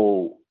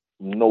no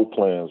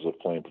plans of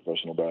playing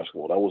professional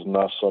basketball. That was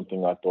not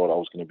something I thought I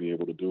was going to be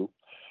able to do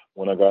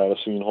when I got out of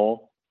Seton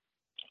Hall.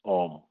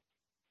 Um,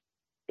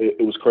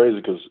 it was crazy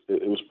because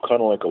it was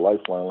kind of like a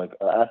lifeline. Like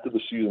after the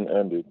season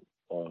ended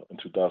in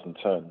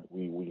 2010,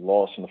 we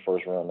lost in the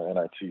first round of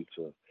NIT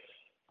to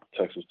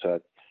Texas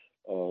Tech,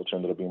 which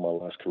ended up being my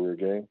last career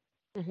game.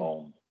 Hmm.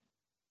 Um,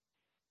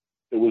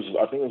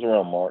 I think it was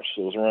around March,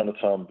 so it was around the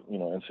time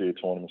NCAA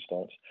tournament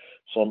starts.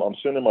 So I'm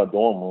sitting in my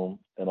dorm room,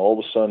 and all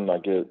of a sudden I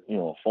get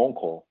a phone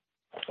call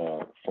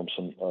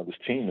from this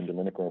team in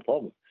Dominican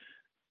Republic,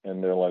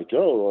 and they're like,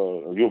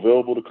 "Yo, are you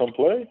available to come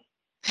play?"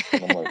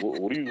 And I'm like,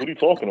 what are you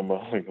talking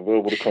about? Like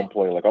available to come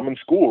play? Like I'm in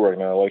school right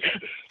now. Like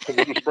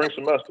this is spring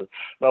semester.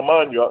 Now,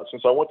 mind you,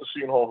 since I went to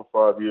Seton Hall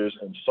for 5 years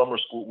and summer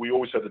school, we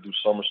always had to do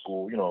summer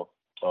school.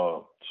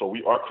 So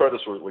our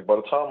credits were like by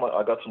the time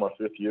I got to my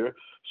fifth year,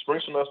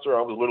 spring semester,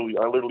 I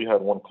literally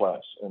had one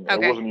class, and it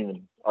Okay. wasn't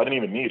even I didn't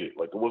even need it.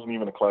 Like it wasn't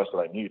even a class that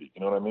I needed.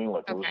 You know what I mean?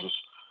 Like it was Okay. just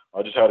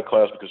I just had a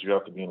class because you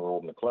have to be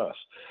enrolled in the class.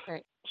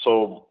 Right.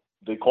 So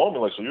they called me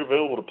like, so you're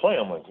available to play?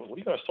 I'm like, what are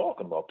you guys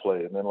talking about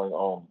play? And then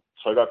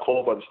so I got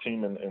called by this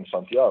team in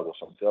Santiago,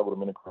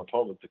 Dominican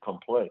Republic, to come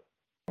play.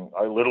 And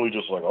I literally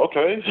just like,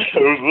 okay. It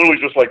was literally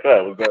just like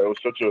that. It was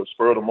such a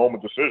spur of the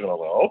moment decision. I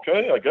was like,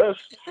 okay, I guess.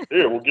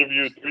 Here, we'll give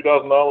you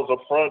 $3,000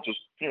 up front. Just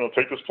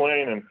take this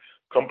plane and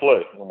come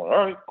play. And I'm like,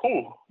 all right,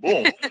 cool.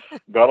 Boom.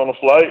 Got on a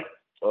flight.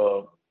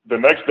 The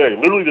next day,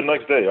 literally the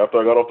next day after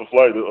I got off the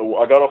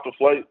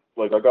flight,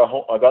 like I got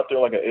home, I got there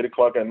like at 8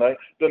 o'clock at night.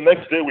 The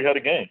next day we had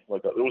a game.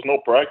 Like there was no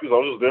practice. I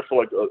was just there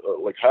for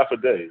like half a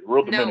day.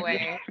 Real No Dominican,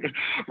 way.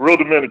 real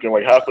Dominican.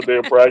 Like half a day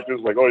of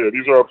practice. Like, oh yeah,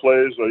 these are our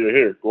plays. So yeah,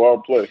 here, go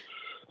out and play.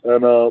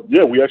 And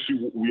yeah, we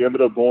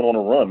ended up going on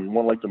a run. We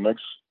won like the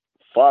next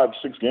 5,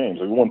 6 games.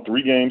 Like, we won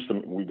 3 games.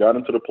 We got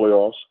into the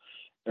playoffs,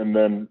 and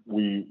then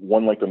we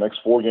won like the next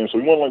 4 games. So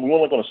we won like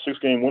on a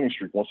 6-game winning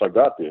streak once I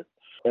got there,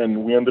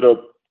 and we ended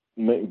up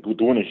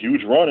doing a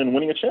huge run and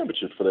winning a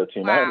championship for that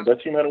team. Wow.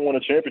 That team hadn't won a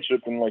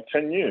championship in like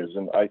 10 years,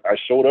 and I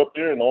showed up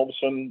there, and all of a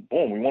sudden,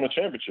 boom, we won a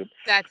championship.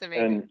 That's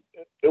amazing. And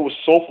it was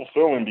so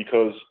fulfilling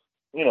because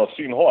at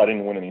Seton Hall I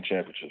didn't win any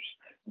championships,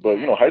 but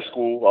Yeah. high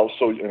school I was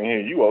so, and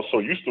here I was so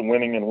used to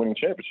winning and winning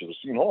championships.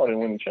 At Seton Hall I didn't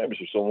win any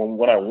championships, so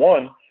when I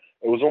won,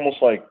 it was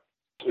almost like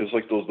it's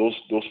like those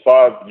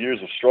 5 years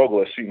of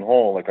struggle at Seton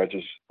Hall. Like I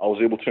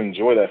was able to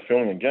enjoy that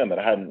feeling again that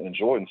I hadn't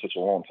enjoyed in such a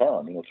long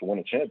time. To win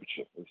a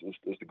championship,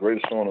 it's the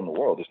greatest feeling in the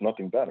world. There's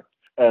nothing better.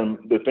 And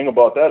the thing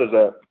about that is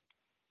that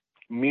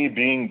me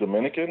being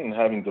Dominican and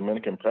having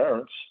Dominican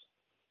parents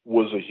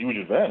was a huge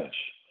advantage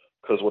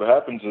because what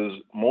happens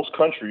is most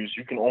countries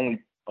you can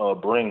only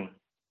bring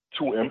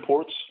 2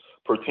 imports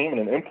per team,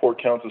 and an import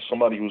counts as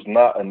somebody who's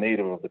not a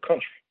native of the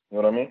country. You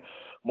know what I mean?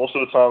 Most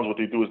of the times, what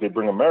they do is they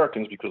bring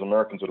Americans because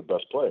Americans are the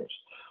best players.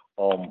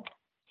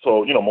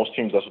 So most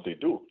teams that's what they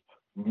do.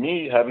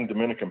 Me having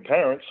Dominican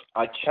parents,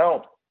 I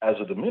count as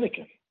a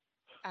Dominican.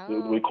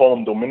 Oh, We call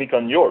them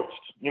Dominican Yorks.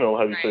 You know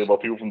how you say right.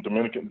 about people from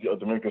Dominicans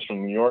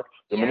from New York,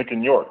 Yeah,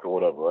 Dominican York or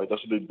whatever, right? That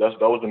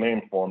was the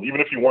name for them.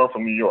 Even if you weren't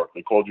from New York,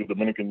 they called you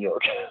Dominican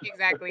York.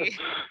 exactly.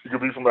 You could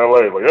be from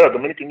LA, like yeah,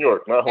 Dominican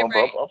York. Nah,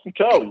 Right. I'm from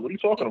Cali. What are you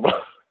talking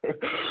about?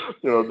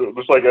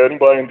 Just like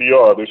anybody in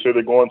DR, they say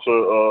they're going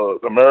to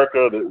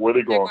America. Where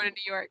they They're going? going to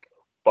New York.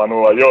 Para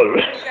Nueva York.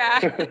 Yeah.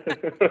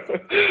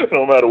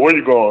 No matter where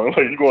you're going,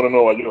 like you're going to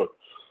Nueva York.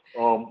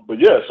 But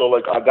yeah, so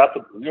like I got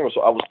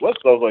so I was blessed.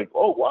 I was like,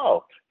 oh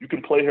wow, you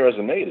can play here as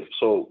a native.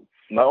 So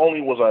not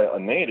only was I a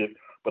native,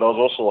 but I was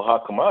also a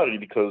hot commodity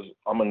because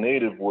I'm a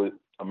native with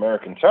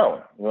American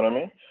talent. You know what I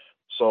mean?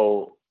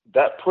 So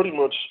that pretty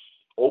much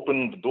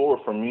opened the door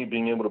for me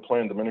being able to play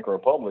in Dominican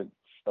Republic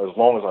as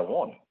long as I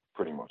wanted,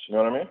 pretty much. You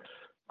know what I mean?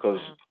 Because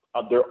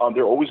Wow.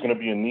 there always going to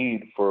be a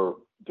need for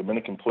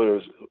Dominican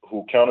players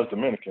who count as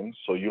Dominicans,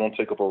 so you don't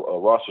take up a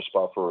roster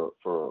spot for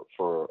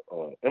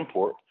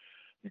import.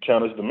 You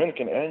count as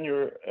Dominican and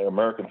you're an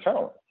American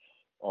talent.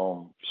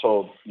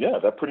 So yeah,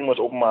 that pretty much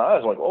opened my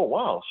eyes. Like, oh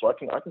wow, so I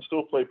can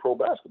still play pro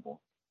basketball,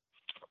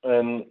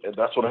 and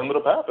that's what ended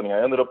up happening.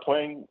 I ended up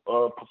playing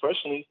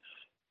professionally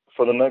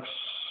for the next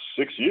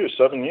 6 years,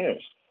 7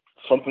 years.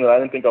 Something that I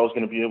didn't think I was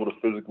going to be able to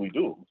physically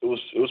do. It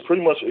was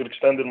pretty much it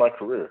extended my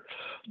career,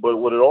 but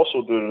what it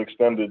also did it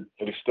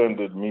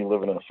extended me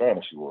living in a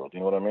fantasy world. You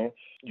know what I mean?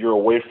 You're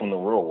away from the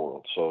real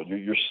world, so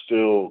you're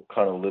still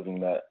kind of living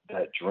that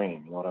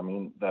dream. You know what I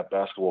mean? That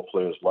basketball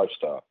player's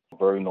lifestyle,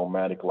 very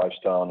nomadic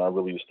lifestyle, not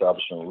really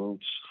establishing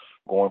roots,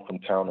 going from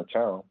town to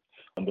town.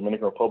 In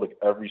Dominican Republic,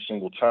 every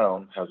single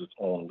town has its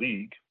own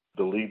league.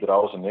 The league that I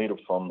was a native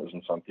from is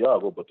in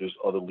Santiago, but there's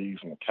other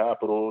leagues in the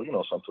capital,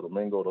 Santo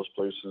Domingo, those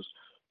places,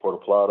 Puerto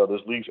Plata.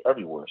 There's leagues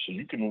everywhere. So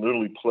you can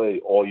literally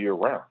play all year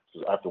round.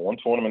 'Cause after one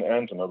tournament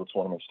ends, another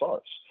tournament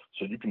starts.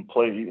 So you can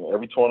play,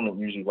 every tournament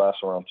usually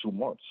lasts around 2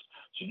 months.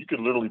 So you could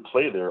literally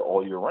play there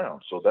all year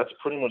round. So that's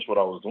pretty much what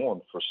I was doing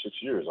for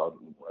 6 years. I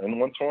in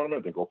one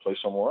tournament, then go play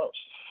somewhere else.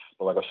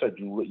 But like I said,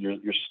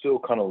 you're still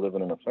kind of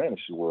living in a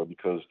fantasy world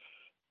because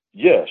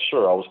yeah,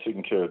 sure. I was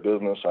taking care of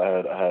business. I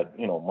had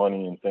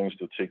money and things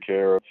to take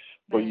care of,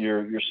 but Right.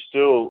 you're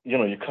still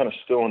you're kind of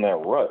still in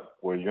that rut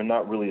where you're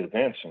not really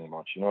advancing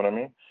much. You know what I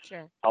mean?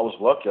 Sure. I was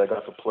lucky. I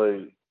got to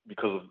play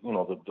because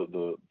of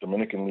the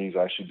Dominican leagues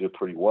actually did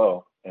pretty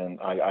well, and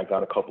I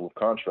got a couple of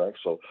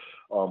contracts. So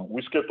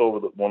we skipped over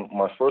the one.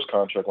 My first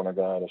contract when I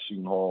got out of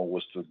Seton Hall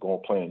was to go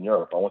and play in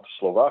Europe. I went to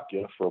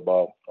Slovakia for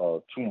about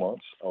 2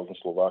 months. I was in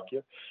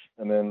Slovakia,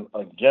 and then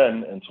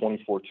again in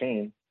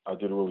 2014 I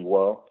did really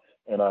well,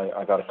 and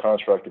I got a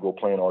contract to go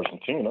play in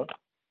Argentina,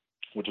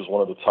 which is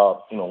one of the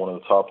top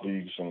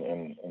leagues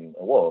in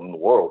the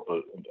world,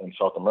 but in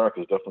South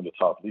America is definitely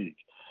the top league.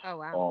 Oh,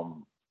 wow.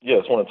 Yeah,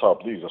 it's one of the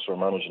top leagues. That's where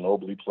Manu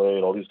Ginobili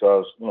played. All these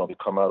guys, they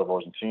come out of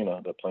Argentina.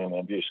 They're playing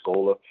in the NBA.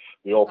 Scola,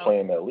 they all Oh, play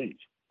in that league.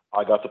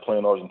 I got to play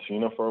in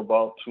Argentina for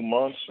about 2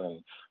 months,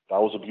 and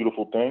that was a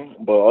beautiful thing.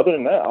 But other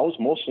than that, I was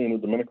mostly in the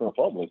Dominican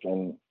Republic,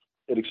 and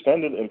it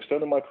extended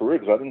my career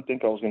because I didn't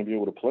think I was going to be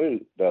able to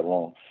play that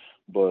long.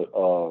 But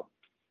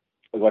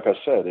like I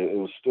said, it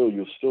was still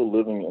you're still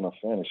living in a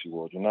fantasy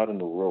world. You're not in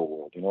the real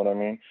world. You know what I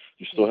mean?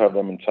 You still yeah. have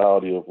that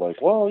mentality of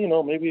like, well,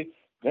 maybe,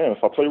 damn,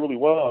 if I play really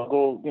well, I'll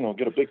go,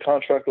 get a big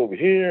contract over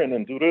here and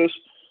then do this.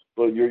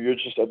 But you're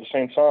just at the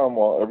same time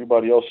while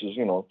everybody else is,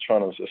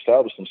 trying to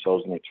establish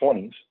themselves in their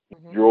 20s,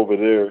 Hmm. you're over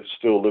there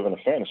still living a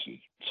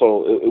fantasy.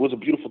 So it was a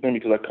beautiful thing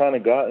because I kind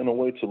of got in a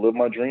way to live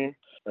my dream.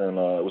 And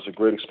it was a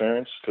great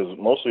experience because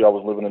mostly I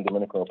was living in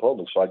Dominican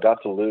Republic, so I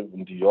got to live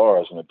in DR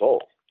as an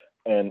adult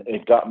and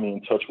it got me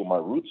in touch with my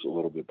roots a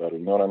little bit better.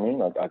 You know what I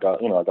mean? I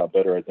got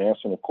better at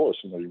dancing. Of course,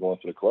 you're going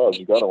to the clubs,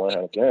 you got to learn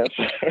how to dance.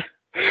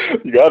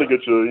 You got to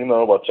get your,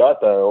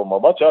 bachata. Oh, my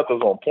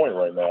bachata's on point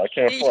right now. I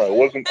can't front. It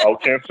wasn't. I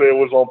can't say it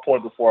was on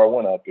point before I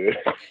went out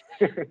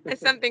there.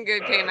 Something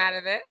good came out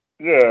of it.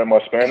 Yeah, my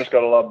Spanish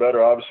got a lot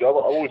better. Obviously, I've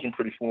always been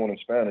pretty fluent in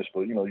Spanish,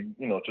 but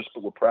just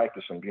with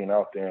practice and being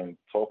out there and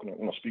talking,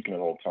 speaking it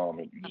all the time,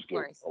 and you Of just get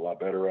course. a lot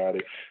better at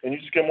it, and you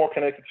just get more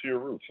connected to your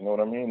roots. You know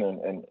what I mean?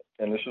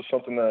 And this is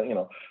something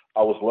that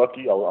I was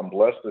lucky. I'm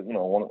blessed that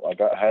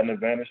I had an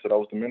advantage that I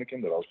was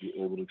Dominican, that I was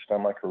able to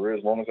extend my career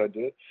as long as I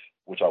did,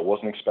 which I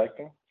wasn't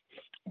expecting.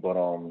 But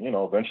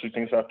eventually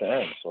things have to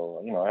end.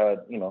 So I had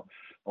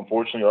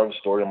unfortunately, I have a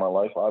story in my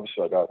life.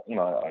 Obviously, I got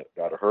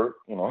hurt,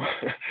 and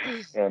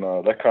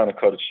that kind of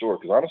cut it short.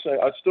 Because honestly,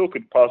 I still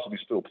could possibly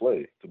still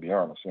play. To be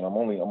honest, I'm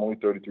only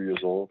 33 years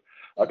old.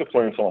 I could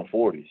play until I'm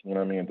 40. You know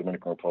what I mean? In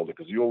Dominican Republic,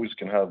 because you always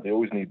can have. They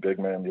always need big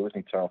men. They always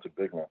need talented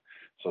big men.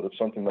 So that's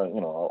something that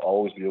I'll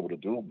always be able to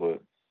do. But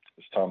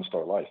it's time to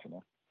start life.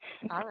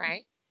 All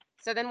right.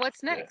 So then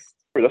what's Yeah. next?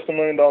 That's the $1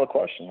 million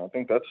question. I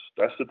think that's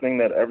the thing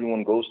that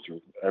everyone goes through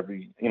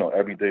every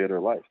day of their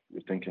life.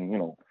 You're thinking,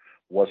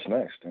 what's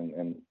next?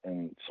 And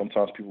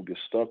sometimes people get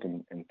stuck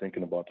in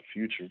thinking about the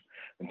future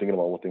and thinking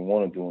about what they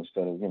want to do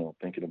instead of,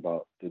 thinking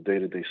about the day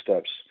to day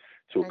steps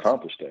to That's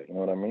accomplish that. You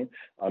know what I mean?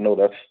 I know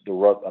that's the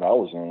rut that I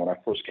was in when I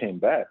first came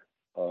back.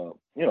 I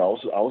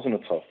was in a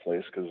tough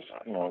place because,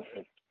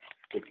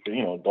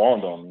 it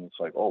dawned on me. It's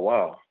like, oh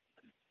wow,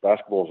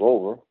 basketball's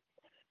over.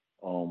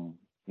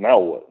 Now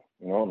what?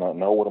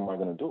 Now what am I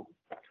gonna do?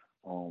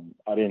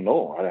 I didn't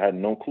know. I had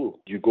no clue.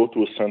 You go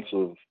through a sense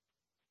of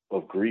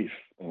grief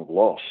and of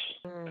loss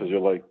because mm, you're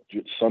like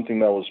something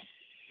that was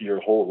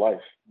your whole life,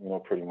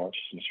 pretty much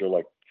since you're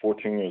like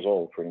 14 years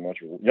old, pretty much,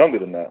 or younger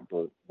than that.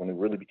 But when it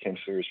really became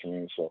serious for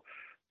me, so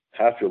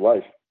half your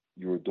life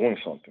you were doing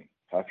something.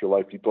 Half your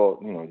life you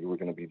thought, you were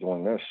going to be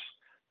doing this,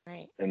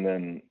 right. and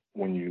then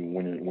when you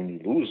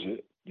lose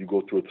it, you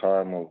go through a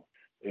time of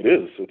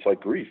it's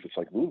like grief. It's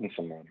like losing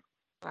somebody.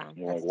 Wow.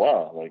 You're like, That's deep.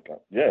 wow, like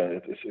yeah,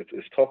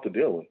 it's tough to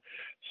deal with.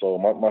 So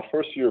my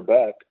first year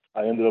back,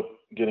 I ended up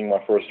getting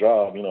my first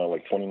job.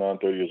 Like 29,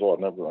 30 years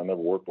old. I never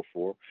worked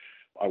before.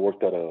 I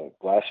worked at a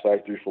glass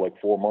factory for like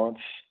 4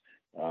 months.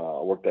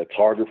 I worked at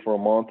Target for a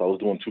month. I was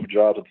doing two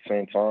jobs at the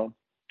same time.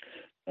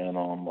 And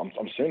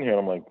I'm sitting here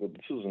and I'm like, well,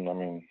 this isn't. I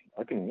mean,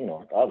 I can,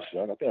 obviously,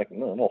 I think I can.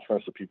 No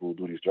offense to people who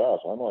do these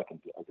jobs, I know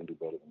I can do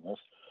better than this.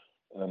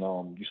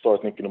 And you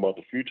start thinking about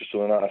the future. So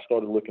then I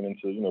started looking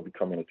into,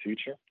 becoming a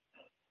teacher.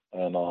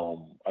 And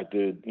I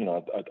did,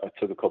 I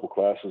took a couple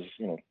classes,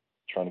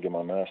 trying to get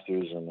my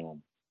master's,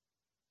 and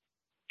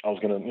I was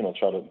gonna,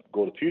 try to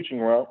go the teaching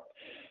route.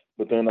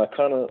 But then I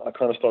kind of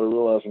started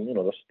realizing,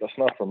 that's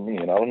not for me.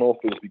 And I don't know if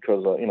it's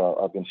because,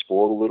 I've been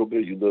spoiled a little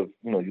bit. You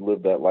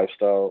live that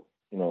lifestyle,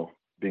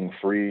 being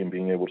free and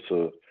being able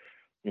to,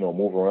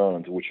 move around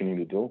and do what you need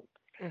to do.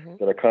 Mm-hmm.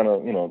 That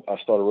I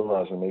started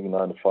realizing maybe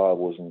 9 to 5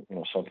 wasn't,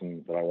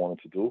 something that I wanted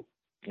to do.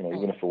 Right.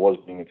 Even if it was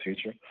being a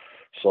teacher.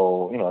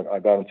 So, I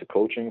got into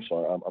coaching.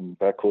 So I'm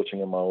back coaching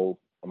in my old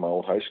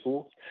high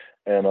school,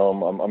 and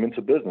I'm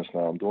into business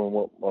now. I'm doing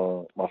what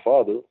my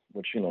father,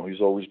 which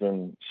he's always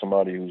been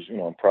somebody who's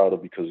I'm proud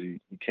of because he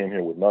came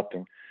here with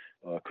nothing,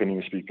 couldn't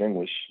even speak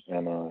English,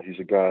 and he's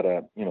a guy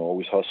that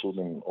always hustled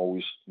and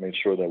always made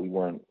sure that we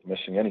weren't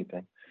missing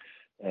anything.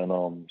 And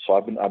so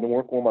I've been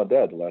working with my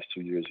dad the last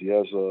 2 years. He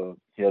has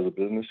a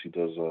business. He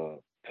does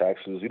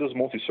taxes. He does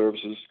multi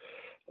services,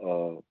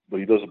 but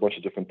he does a bunch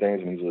of different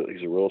things. And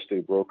he's a real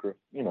estate broker.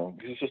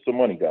 He's just a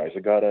money guy. He's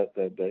a guy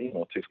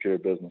that takes care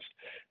of business.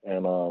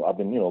 And I've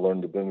been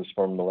learning the business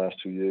from him the last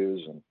 2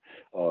 years. And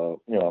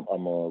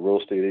I'm a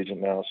real estate agent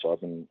now, so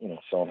I've been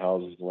selling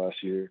houses the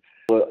last year.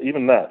 But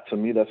even that, to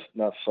me, that's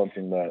not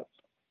something that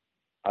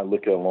I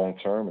look at long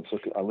term.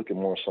 I look at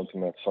more something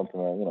that's something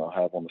that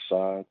I have on the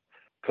side.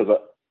 Because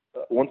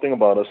one thing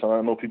about us, and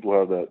I know people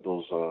have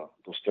those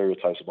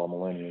stereotypes about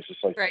millennials. It's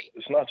like Right.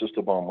 it's not just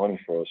about money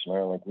for us,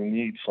 man. Like we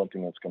need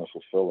something that's going to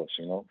fulfill us.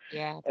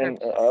 Yeah. And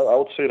Purpose. I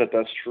would say that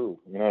that's true.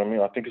 You know what I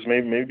mean? I think it's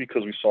maybe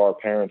because we saw our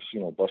parents,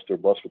 bust their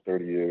butts for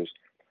 30 years,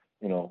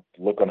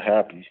 look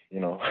unhappy.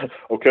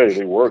 Okay,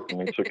 they worked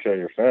and they took care of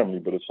your family,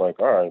 but it's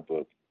like, all right,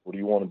 but what do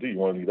you want to do? You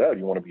want to be that?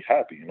 You want to be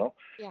happy?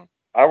 Yeah.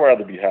 I'd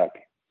rather be happy.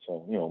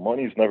 So,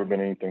 money's never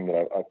been anything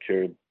that I've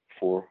cared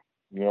for,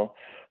 you know.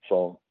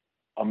 So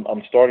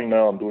I'm starting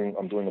now. I'm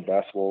doing a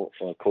basketball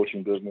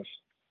coaching business.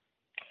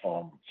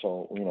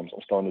 So I'm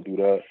starting to do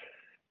that,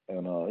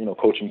 and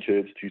coaching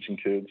kids, teaching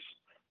kids.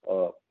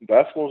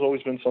 Basketball's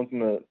always been something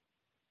that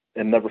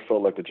it never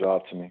felt like a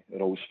job to me.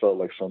 It always felt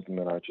like something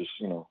that I just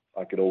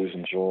I could always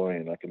enjoy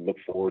and I can look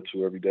forward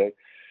to every day.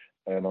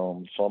 And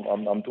so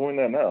I'm doing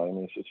that now. I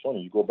mean, it's funny.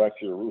 You go back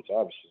to your roots,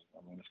 obviously.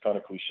 I mean, it's kind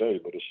of cliche,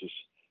 but it's just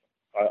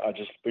I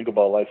just think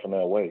about life in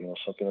that way.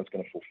 Something that's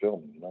going to fulfill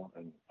me.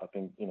 And I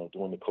think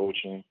doing the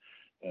coaching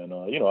and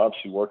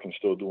obviously working,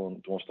 still doing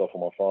stuff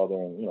with my father,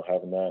 and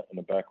having that in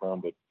the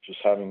background, but just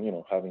having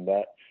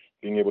that,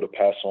 being able to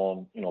pass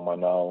on my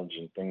knowledge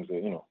and things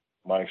that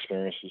my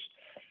experiences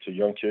to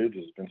young kids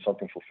has been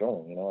something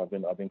fulfilling.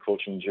 I've been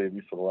coaching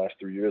JV for the last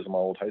 3 years in my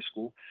old high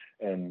school,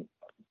 and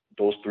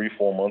those 3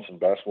 4 months of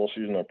basketball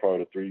season are probably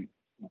the three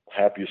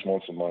happiest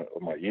months of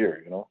my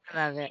year.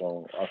 I love it.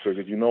 So I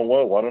figured, you know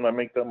what? Why don't I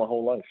make that my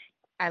whole life?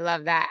 I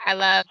love that. I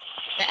love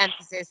the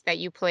emphasis that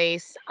you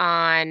place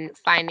on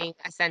finding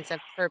a sense of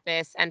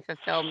purpose and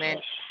fulfillment.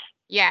 Yes.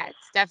 Yeah,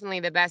 it's definitely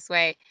the best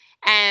way.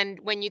 And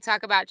when you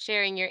talk about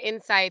sharing your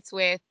insights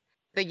with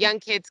the young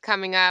kids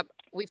coming up,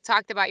 we've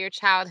talked about your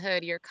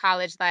childhood, your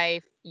college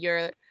life,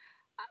 your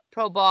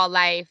pro ball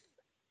life,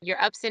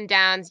 your ups and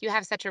downs. You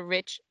have such a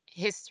rich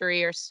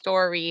history or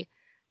story.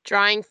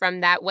 Drawing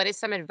from that, what is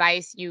some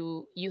advice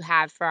you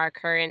have for our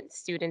current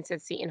students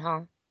at Seton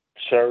Hall?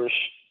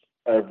 Cherish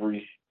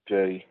every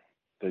day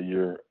that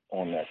you're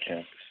on that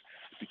campus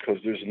because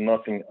there's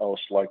nothing else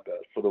like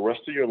that. For the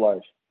rest of your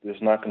life,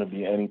 there's not going to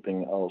be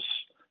anything else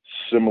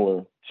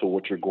similar to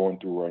what you're going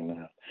through right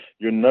now.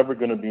 You're never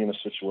going to be in a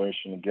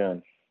situation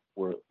again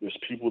where there's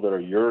people that are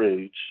your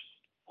age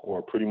who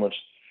are pretty much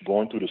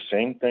going through the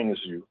same thing as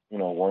you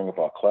know, worrying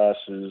about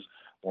classes,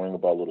 worrying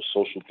about little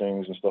social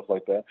things and stuff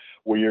like that,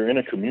 where you're in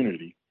a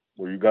community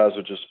where you guys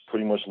are just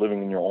pretty much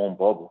living in your own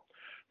bubble.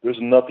 There's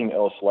nothing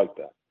else like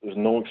that. There's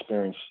no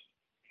experience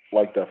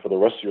like that for the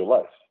rest of your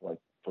life. Like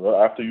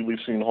after you leave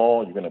Seton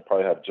Hall, you're gonna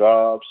probably have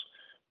jobs.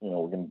 You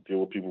know, we're gonna deal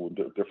with people with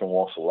different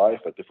walks of life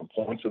at different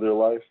points of their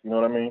life. You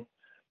know what I mean?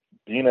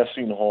 Being at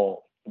Seton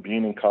Hall,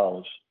 being in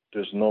college,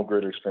 there's no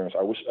greater experience.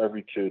 I wish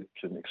every kid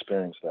can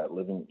experience that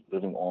living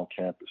on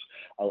campus.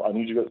 I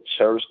need you to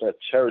cherish that.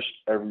 Cherish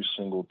every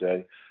single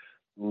day.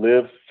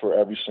 Live for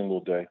every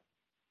single day.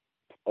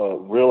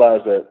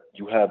 Realize that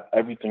you have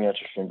everything at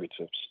your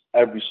fingertips.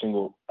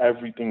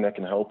 Everything that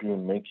can help you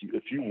and make you.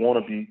 If you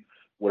want to be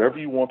whatever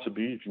you want to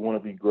be, if you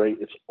want to be great,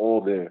 it's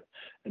all there.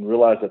 And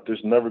realize that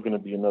there's never going to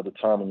be another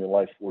time in your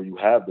life where you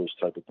have those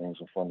type of things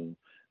in front of you.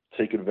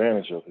 Take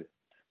advantage of it.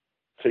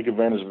 Take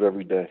advantage of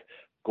every day.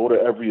 Go to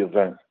every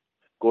event.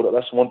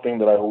 That's one thing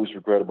that I always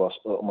regret about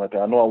my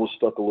thing. I know I was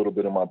stuck a little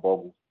bit in my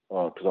bubble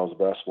because I was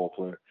a basketball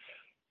player.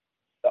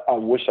 I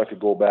wish I could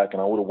go back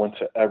and I would have went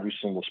to every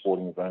single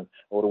sporting event.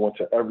 I would have went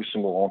to every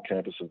single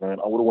on-campus event.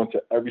 I would have went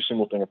to every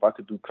single thing if I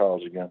could do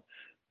college again.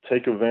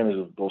 Take advantage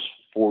of those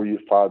 4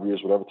 years, 5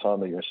 years, whatever time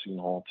that you're at Seton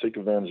Hall. Take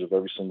advantage of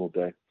every single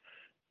day,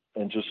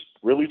 and just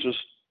really just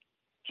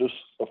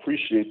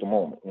appreciate the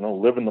moment. You know,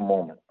 live in the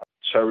moment. I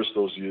cherish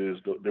those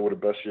years. They were the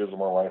best years of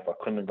my life. I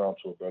couldn't have gone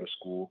to a better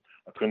school.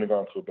 I couldn't have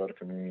gone to a better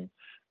community,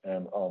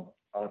 and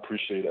I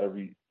appreciate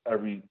every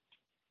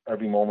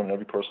moment,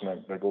 every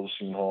person that goes to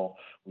Seton Hall.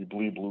 We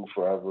bleed blue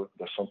forever.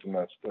 That's something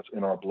that's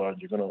in our blood.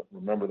 You're gonna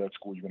remember that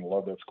school. You're gonna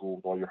love that school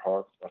with all your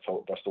heart. That's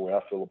the way I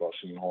feel about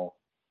Seton Hall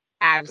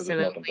because there's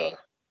nothing Absolutely. better.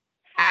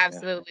 Yeah.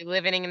 Absolutely.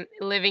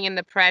 Living in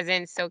the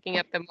present, soaking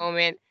up the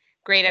moment.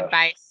 Great Yes.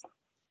 advice.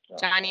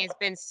 Yes. Johnny, it's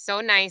been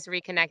so nice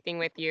reconnecting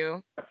with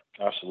you.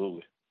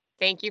 Absolutely.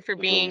 Thank you for It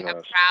really being a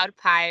has. proud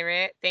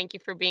pirate. Thank you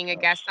for being a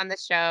Yes. guest on the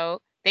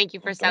show. Thank you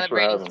for And thanks for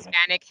celebrating having me.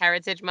 Hispanic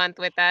Heritage Month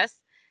with us.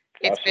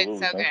 It's been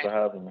Absolutely. so Thanks for good.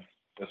 having me.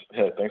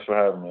 Yeah, thanks for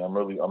having me. I'm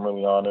really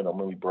honored. I'm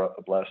really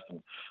blessed,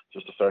 and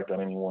just the fact that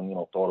anyone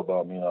thought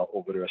about me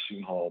over there at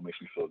Seton Hall makes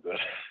me feel good.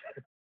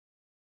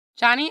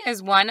 Johnny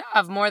is one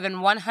of more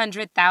than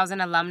 100,000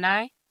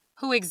 alumni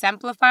who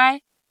exemplify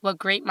what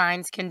great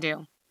minds can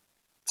do.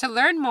 To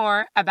learn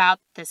more about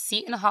the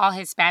Seton Hall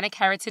Hispanic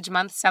Heritage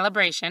Month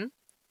celebration,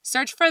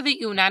 search for the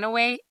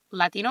Unanue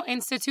Latino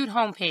Institute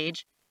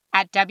homepage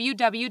at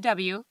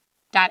www.shu.edu.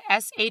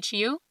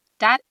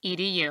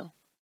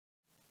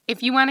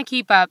 If you want to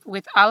keep up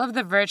with all of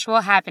the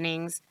virtual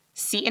happenings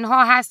Seton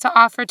Hall has to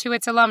offer to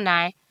its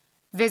alumni,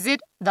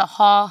 visit the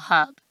Hall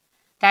Hub.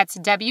 That's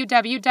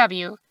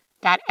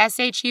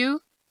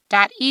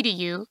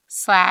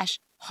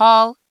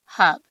www.shu.edu/Hall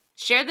Hub.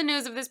 Share the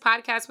news of this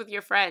podcast with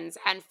your friends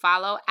and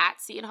follow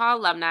at Seton Hall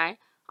Alumni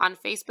on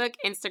Facebook,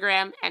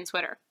 Instagram, and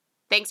Twitter.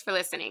 Thanks for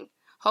listening.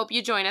 Hope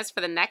you join us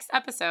for the next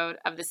episode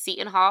of the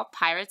Seton Hall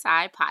Pirate's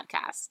Eye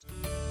podcast.